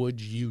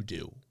would you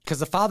do? Because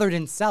the father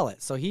didn't sell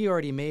it, so he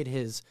already made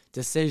his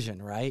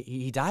decision, right?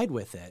 He died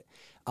with it.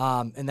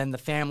 And then the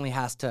family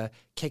has to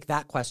kick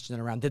that question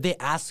around. Did they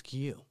ask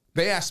you?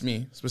 They asked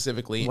me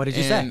specifically. What did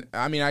you say?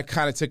 I mean, I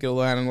kind of took it a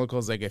little analytical. I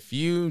was like, if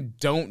you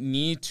don't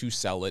need to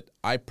sell it,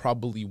 I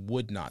probably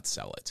would not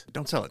sell it.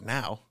 Don't sell it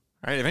now,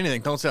 right? If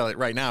anything, don't sell it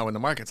right now when the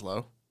market's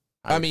low.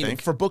 I mean,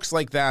 for books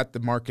like that,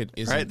 the market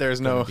isn't right. There's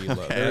no. be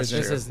low. Okay,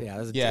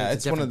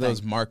 It's one of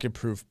those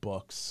market-proof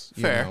books.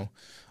 Fair.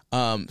 You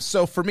know?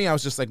 So for me, I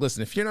was just like,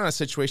 listen, if you're not in a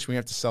situation where you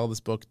have to sell this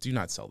book, do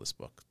not sell this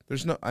book.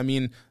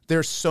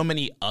 There's so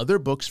many other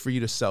books for you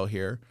to sell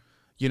here.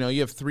 You know,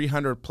 you have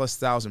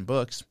 300,000+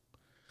 books.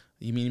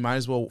 You might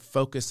as well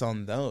focus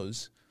on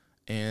those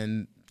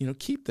and, you know,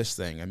 keep this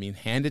thing. I mean,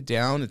 hand it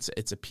down.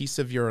 It's a piece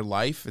of your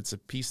life. It's a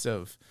piece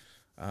of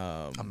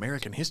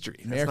American history.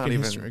 American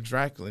history,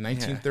 exactly.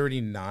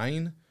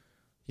 1939,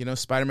 you know,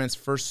 Spider-Man's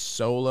first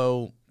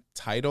solo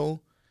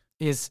title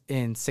Is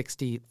in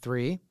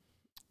 63.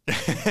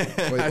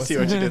 I see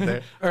what you did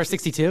there. Or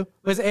 62.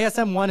 Was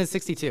ASM 1 in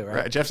 62, right?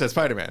 Right. Jeff said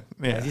Spider-Man.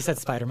 Yeah. You said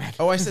Spider-Man.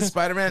 Oh, I said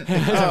Spider-Man?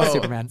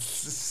 Superman.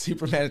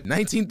 Superman,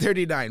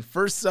 1939,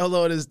 first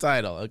solo in his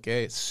title,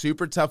 okay?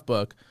 Super tough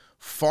book.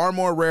 Far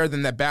more rare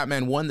than that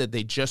Batman 1 that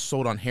they just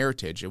sold on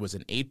Heritage. It was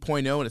an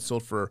 8.0, and it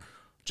sold for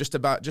just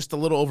a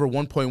little over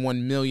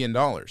 $1.1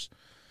 million.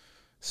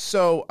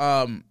 So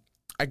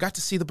I got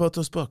to see both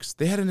those books.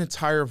 They had an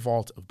entire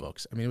vault of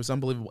books. I mean, it was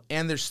unbelievable.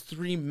 And there's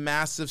 3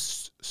 massive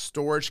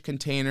storage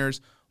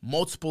containers,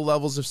 multiple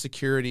levels of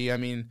security. I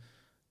mean,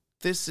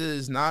 this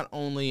is not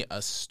only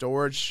a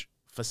storage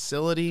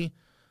facility,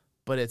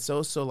 but it's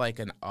also like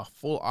a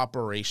full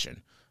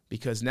operation,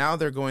 because now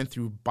they're going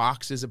through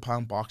boxes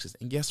upon boxes.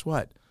 And guess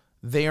what?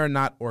 They are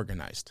not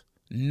organized.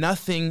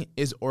 Nothing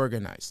is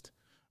organized.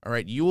 All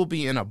right, you will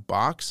be in a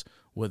box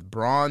with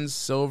bronze,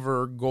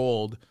 silver,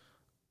 gold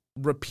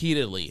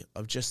repeatedly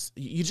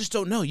you just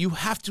don't know. You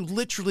have to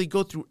literally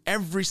go through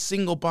every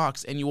single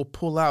box, and you will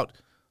pull out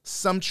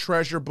some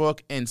treasure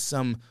book and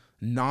some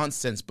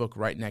nonsense book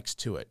right next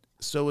to it.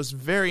 So it's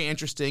very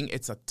interesting.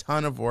 It's a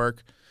ton of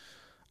work,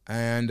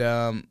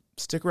 and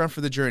stick around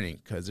for the journey,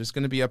 because there's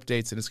going to be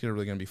updates, and it's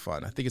really going to be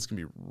fun. I think it's going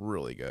to be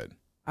really good.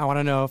 I want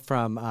to know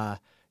from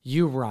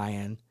you,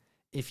 Ryan,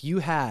 if you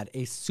had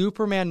a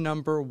Superman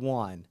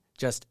 #1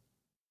 just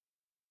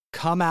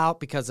come out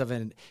because of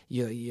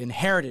you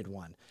inherited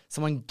one,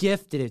 someone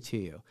gifted it to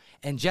you,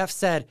 and Jeff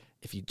said,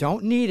 if you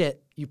don't need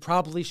it, you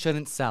probably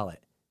shouldn't sell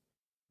it,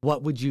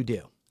 what would you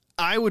do?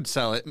 I would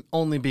sell it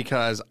only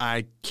because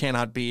I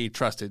cannot be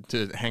trusted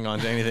to hang on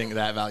to anything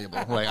that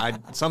valuable. Like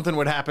something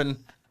would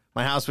happen,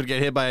 my house would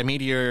get hit by a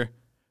meteor,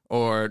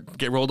 or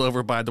get rolled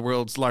over by the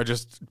world's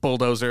largest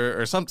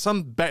bulldozer, or some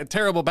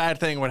terrible bad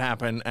thing would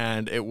happen,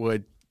 and it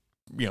would,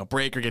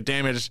 break or get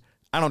damaged.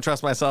 I don't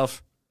trust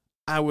myself.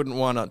 I wouldn't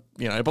want to,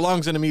 it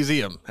belongs in a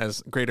museum,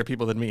 as greater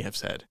people than me have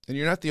said. And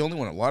you're not the only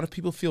one. A lot of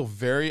people feel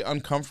very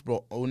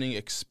uncomfortable owning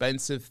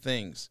expensive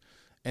things.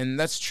 And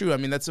that's true. I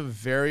mean, that's a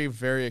very,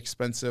 very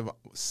expensive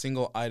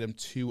single item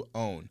to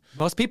own.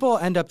 Most people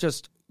end up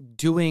just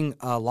doing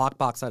a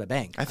lockbox at a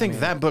bank. I think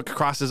that book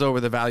crosses over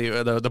the value,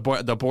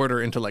 the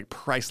border into like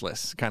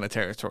priceless kind of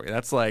territory.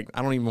 That's like,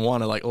 I don't even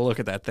want to like look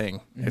at that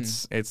thing.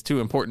 Mm-hmm. It's too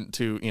important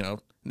to,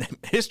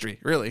 history,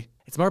 really.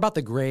 It's more about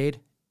the grade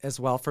as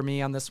well for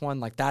me on this one.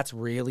 Like, that's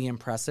really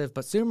impressive.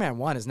 But Superman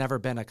 1 has never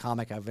been a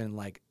comic I've been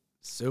like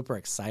super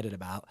excited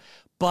about.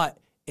 But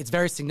it's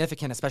very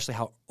significant, especially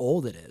how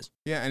old it is.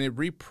 Yeah, and it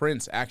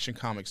reprints Action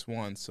Comics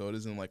 1, so it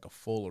isn't like a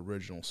full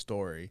original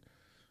story.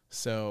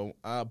 So,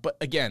 but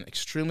again,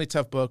 extremely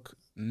tough book,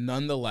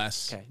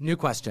 nonetheless. Okay, new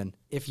question.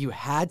 If you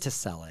had to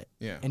sell it,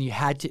 yeah, and you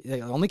had to,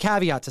 the only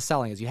caveat to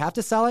selling is you have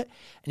to sell it,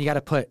 and you got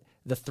to put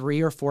the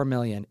 $3 or $4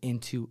 million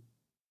into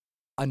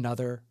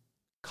another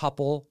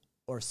couple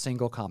or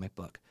single comic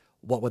book,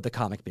 what would the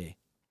comic be?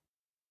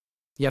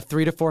 You have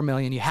 $3 to $4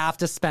 million. You have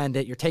to spend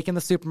it. You're taking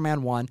the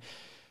Superman 1.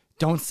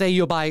 Don't say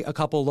you'll buy a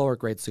couple lower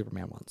grade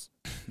Superman ones.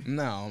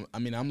 No, I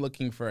mean, I'm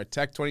looking for a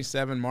Tech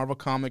 27, Marvel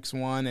Comics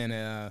 1,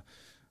 and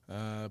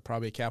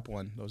probably a Cap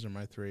 1. Those are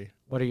my 3.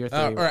 What are your 3?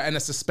 And a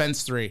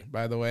Suspense 3,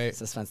 by the way.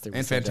 Suspense 3.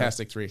 And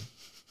Fantastic 3.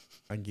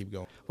 I can keep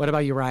going. What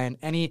about you, Ryan?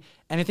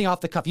 Anything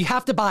off the cuff? You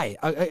have to buy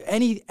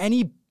it.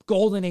 Any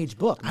Golden Age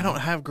book. I don't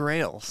have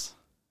Grails.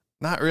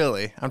 Not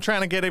really. I'm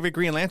trying to get every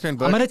Green Lantern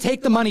book. I'm going to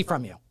take the money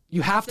from you.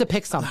 You have to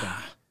pick something.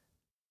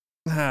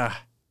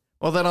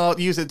 Well, then I'll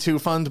use it to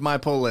fund my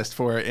pull list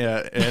for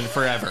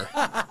forever.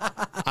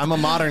 I'm a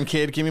modern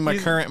kid. Give me my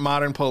current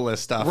modern pull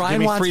list stuff. Ryan Give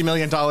me wants $3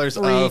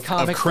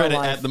 million of credit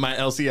at my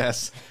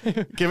LCS.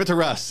 Give it to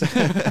Russ.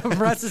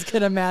 Russ is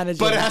going to manage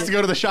But it has to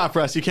go to the shop,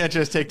 Russ. You can't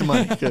just take the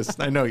money because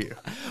I know you.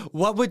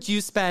 What would you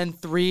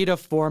spend $3 to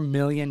 $4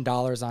 million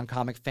on,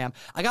 Comic Fam?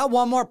 I got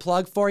one more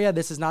plug for you.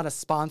 This is not a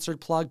sponsored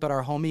plug, but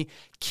our homie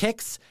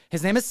Kix,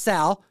 his name is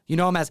Sal. You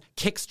know him as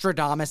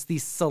Kixstradamus, the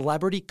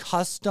celebrity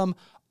custom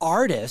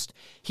artist.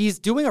 He's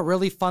doing a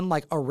really fun,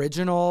 like,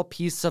 original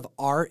piece of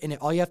art, and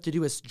all you have to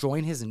do is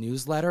join his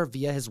newsletter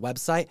via his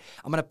website.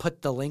 I'm going to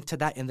put the link to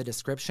that in the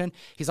description.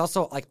 He's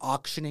also, like,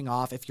 auctioning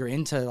off, if you're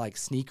into, like,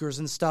 sneakers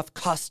and stuff,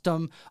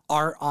 custom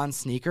art on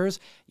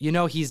sneakers.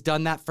 He's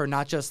done that for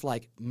not just,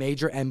 like,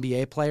 major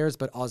NBA players,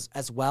 but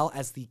as well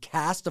as the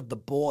cast of The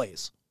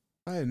Boys.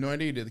 I had no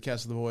idea you did the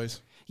cast of The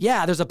Boys.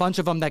 Yeah, there's a bunch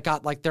of them that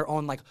got like their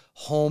own like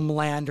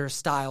Homelander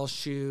style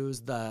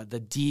shoes,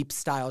 the Deep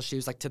style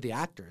shoes, like to the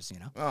actors,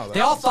 they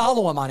all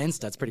follow him on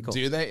Insta. It's pretty cool.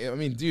 Do they? I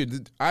mean,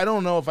 dude, I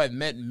don't know if I've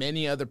met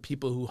many other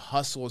people who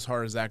hustle as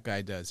hard as that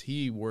guy does.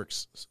 He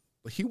works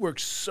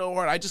so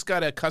hard. I just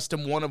got a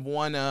custom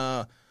one-of-one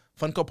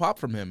Funko Pop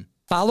from him.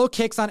 Follow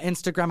Kix on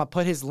Instagram. I'll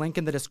put his link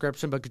in the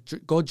description,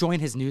 but go join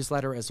his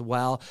newsletter as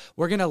well.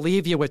 We're going to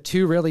leave you with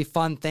 2 really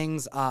fun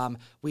things.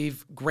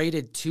 We've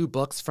graded 2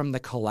 books from the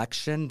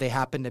collection. They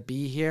happen to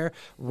be here.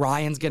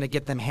 Ryan's going to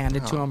get them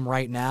handed to him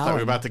right now. I thought we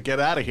were about to get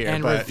out of here.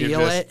 And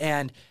reveal it.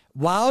 And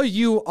while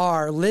you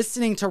are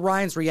listening to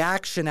Ryan's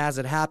reaction as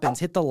it happens,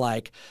 hit the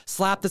like,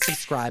 slap the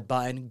subscribe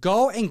button,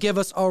 go and give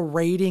us a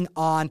rating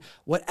on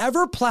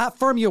whatever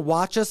platform you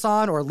watch us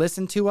on or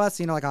listen to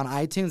us, like on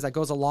iTunes. That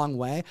goes a long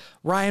way.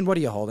 Ryan, what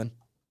are you holding?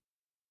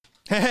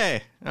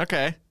 Hey,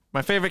 okay.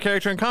 My favorite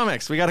character in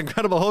comics. We got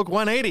Incredible Hulk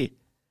 180.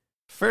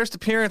 First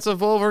appearance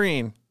of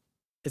Wolverine.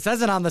 It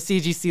says it on the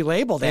CGC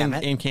label, damn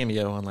it. And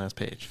cameo on last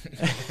page.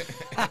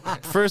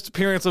 First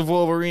appearance of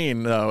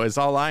Wolverine, though, is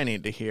all I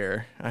need to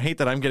hear. I hate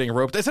that I'm getting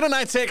roped. It's at a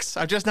 9.6.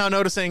 I'm just now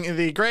noticing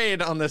the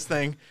grade on this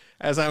thing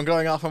as I'm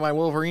going off on my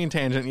Wolverine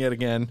tangent yet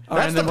again.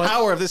 That's the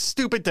power of this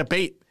stupid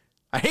debate.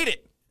 I hate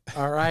it.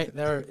 All right.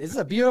 This is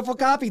a beautiful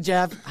copy,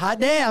 Jeff. Hot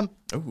damn.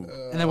 Ooh.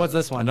 And then what's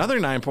this one? Another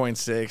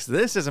 9.6.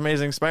 This is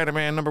Amazing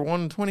Spider-Man number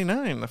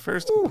 129, the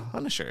first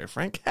Punisher,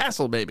 Frank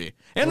Castle, baby.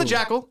 And the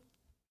Jackal.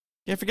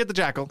 Can't forget the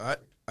Jackal.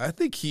 I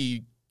think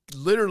he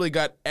literally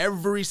got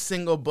every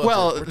single book.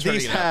 Well,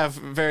 these have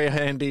very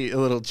handy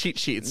little cheat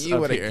sheets. You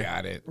would have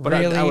got it. But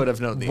really? I would have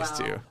known these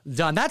two.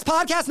 Done. That's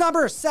podcast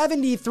number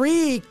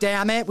 73.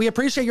 Damn it. We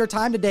appreciate your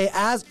time today,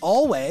 as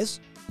always.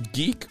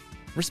 Geek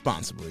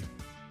responsibly.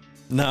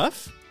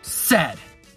 Enough said.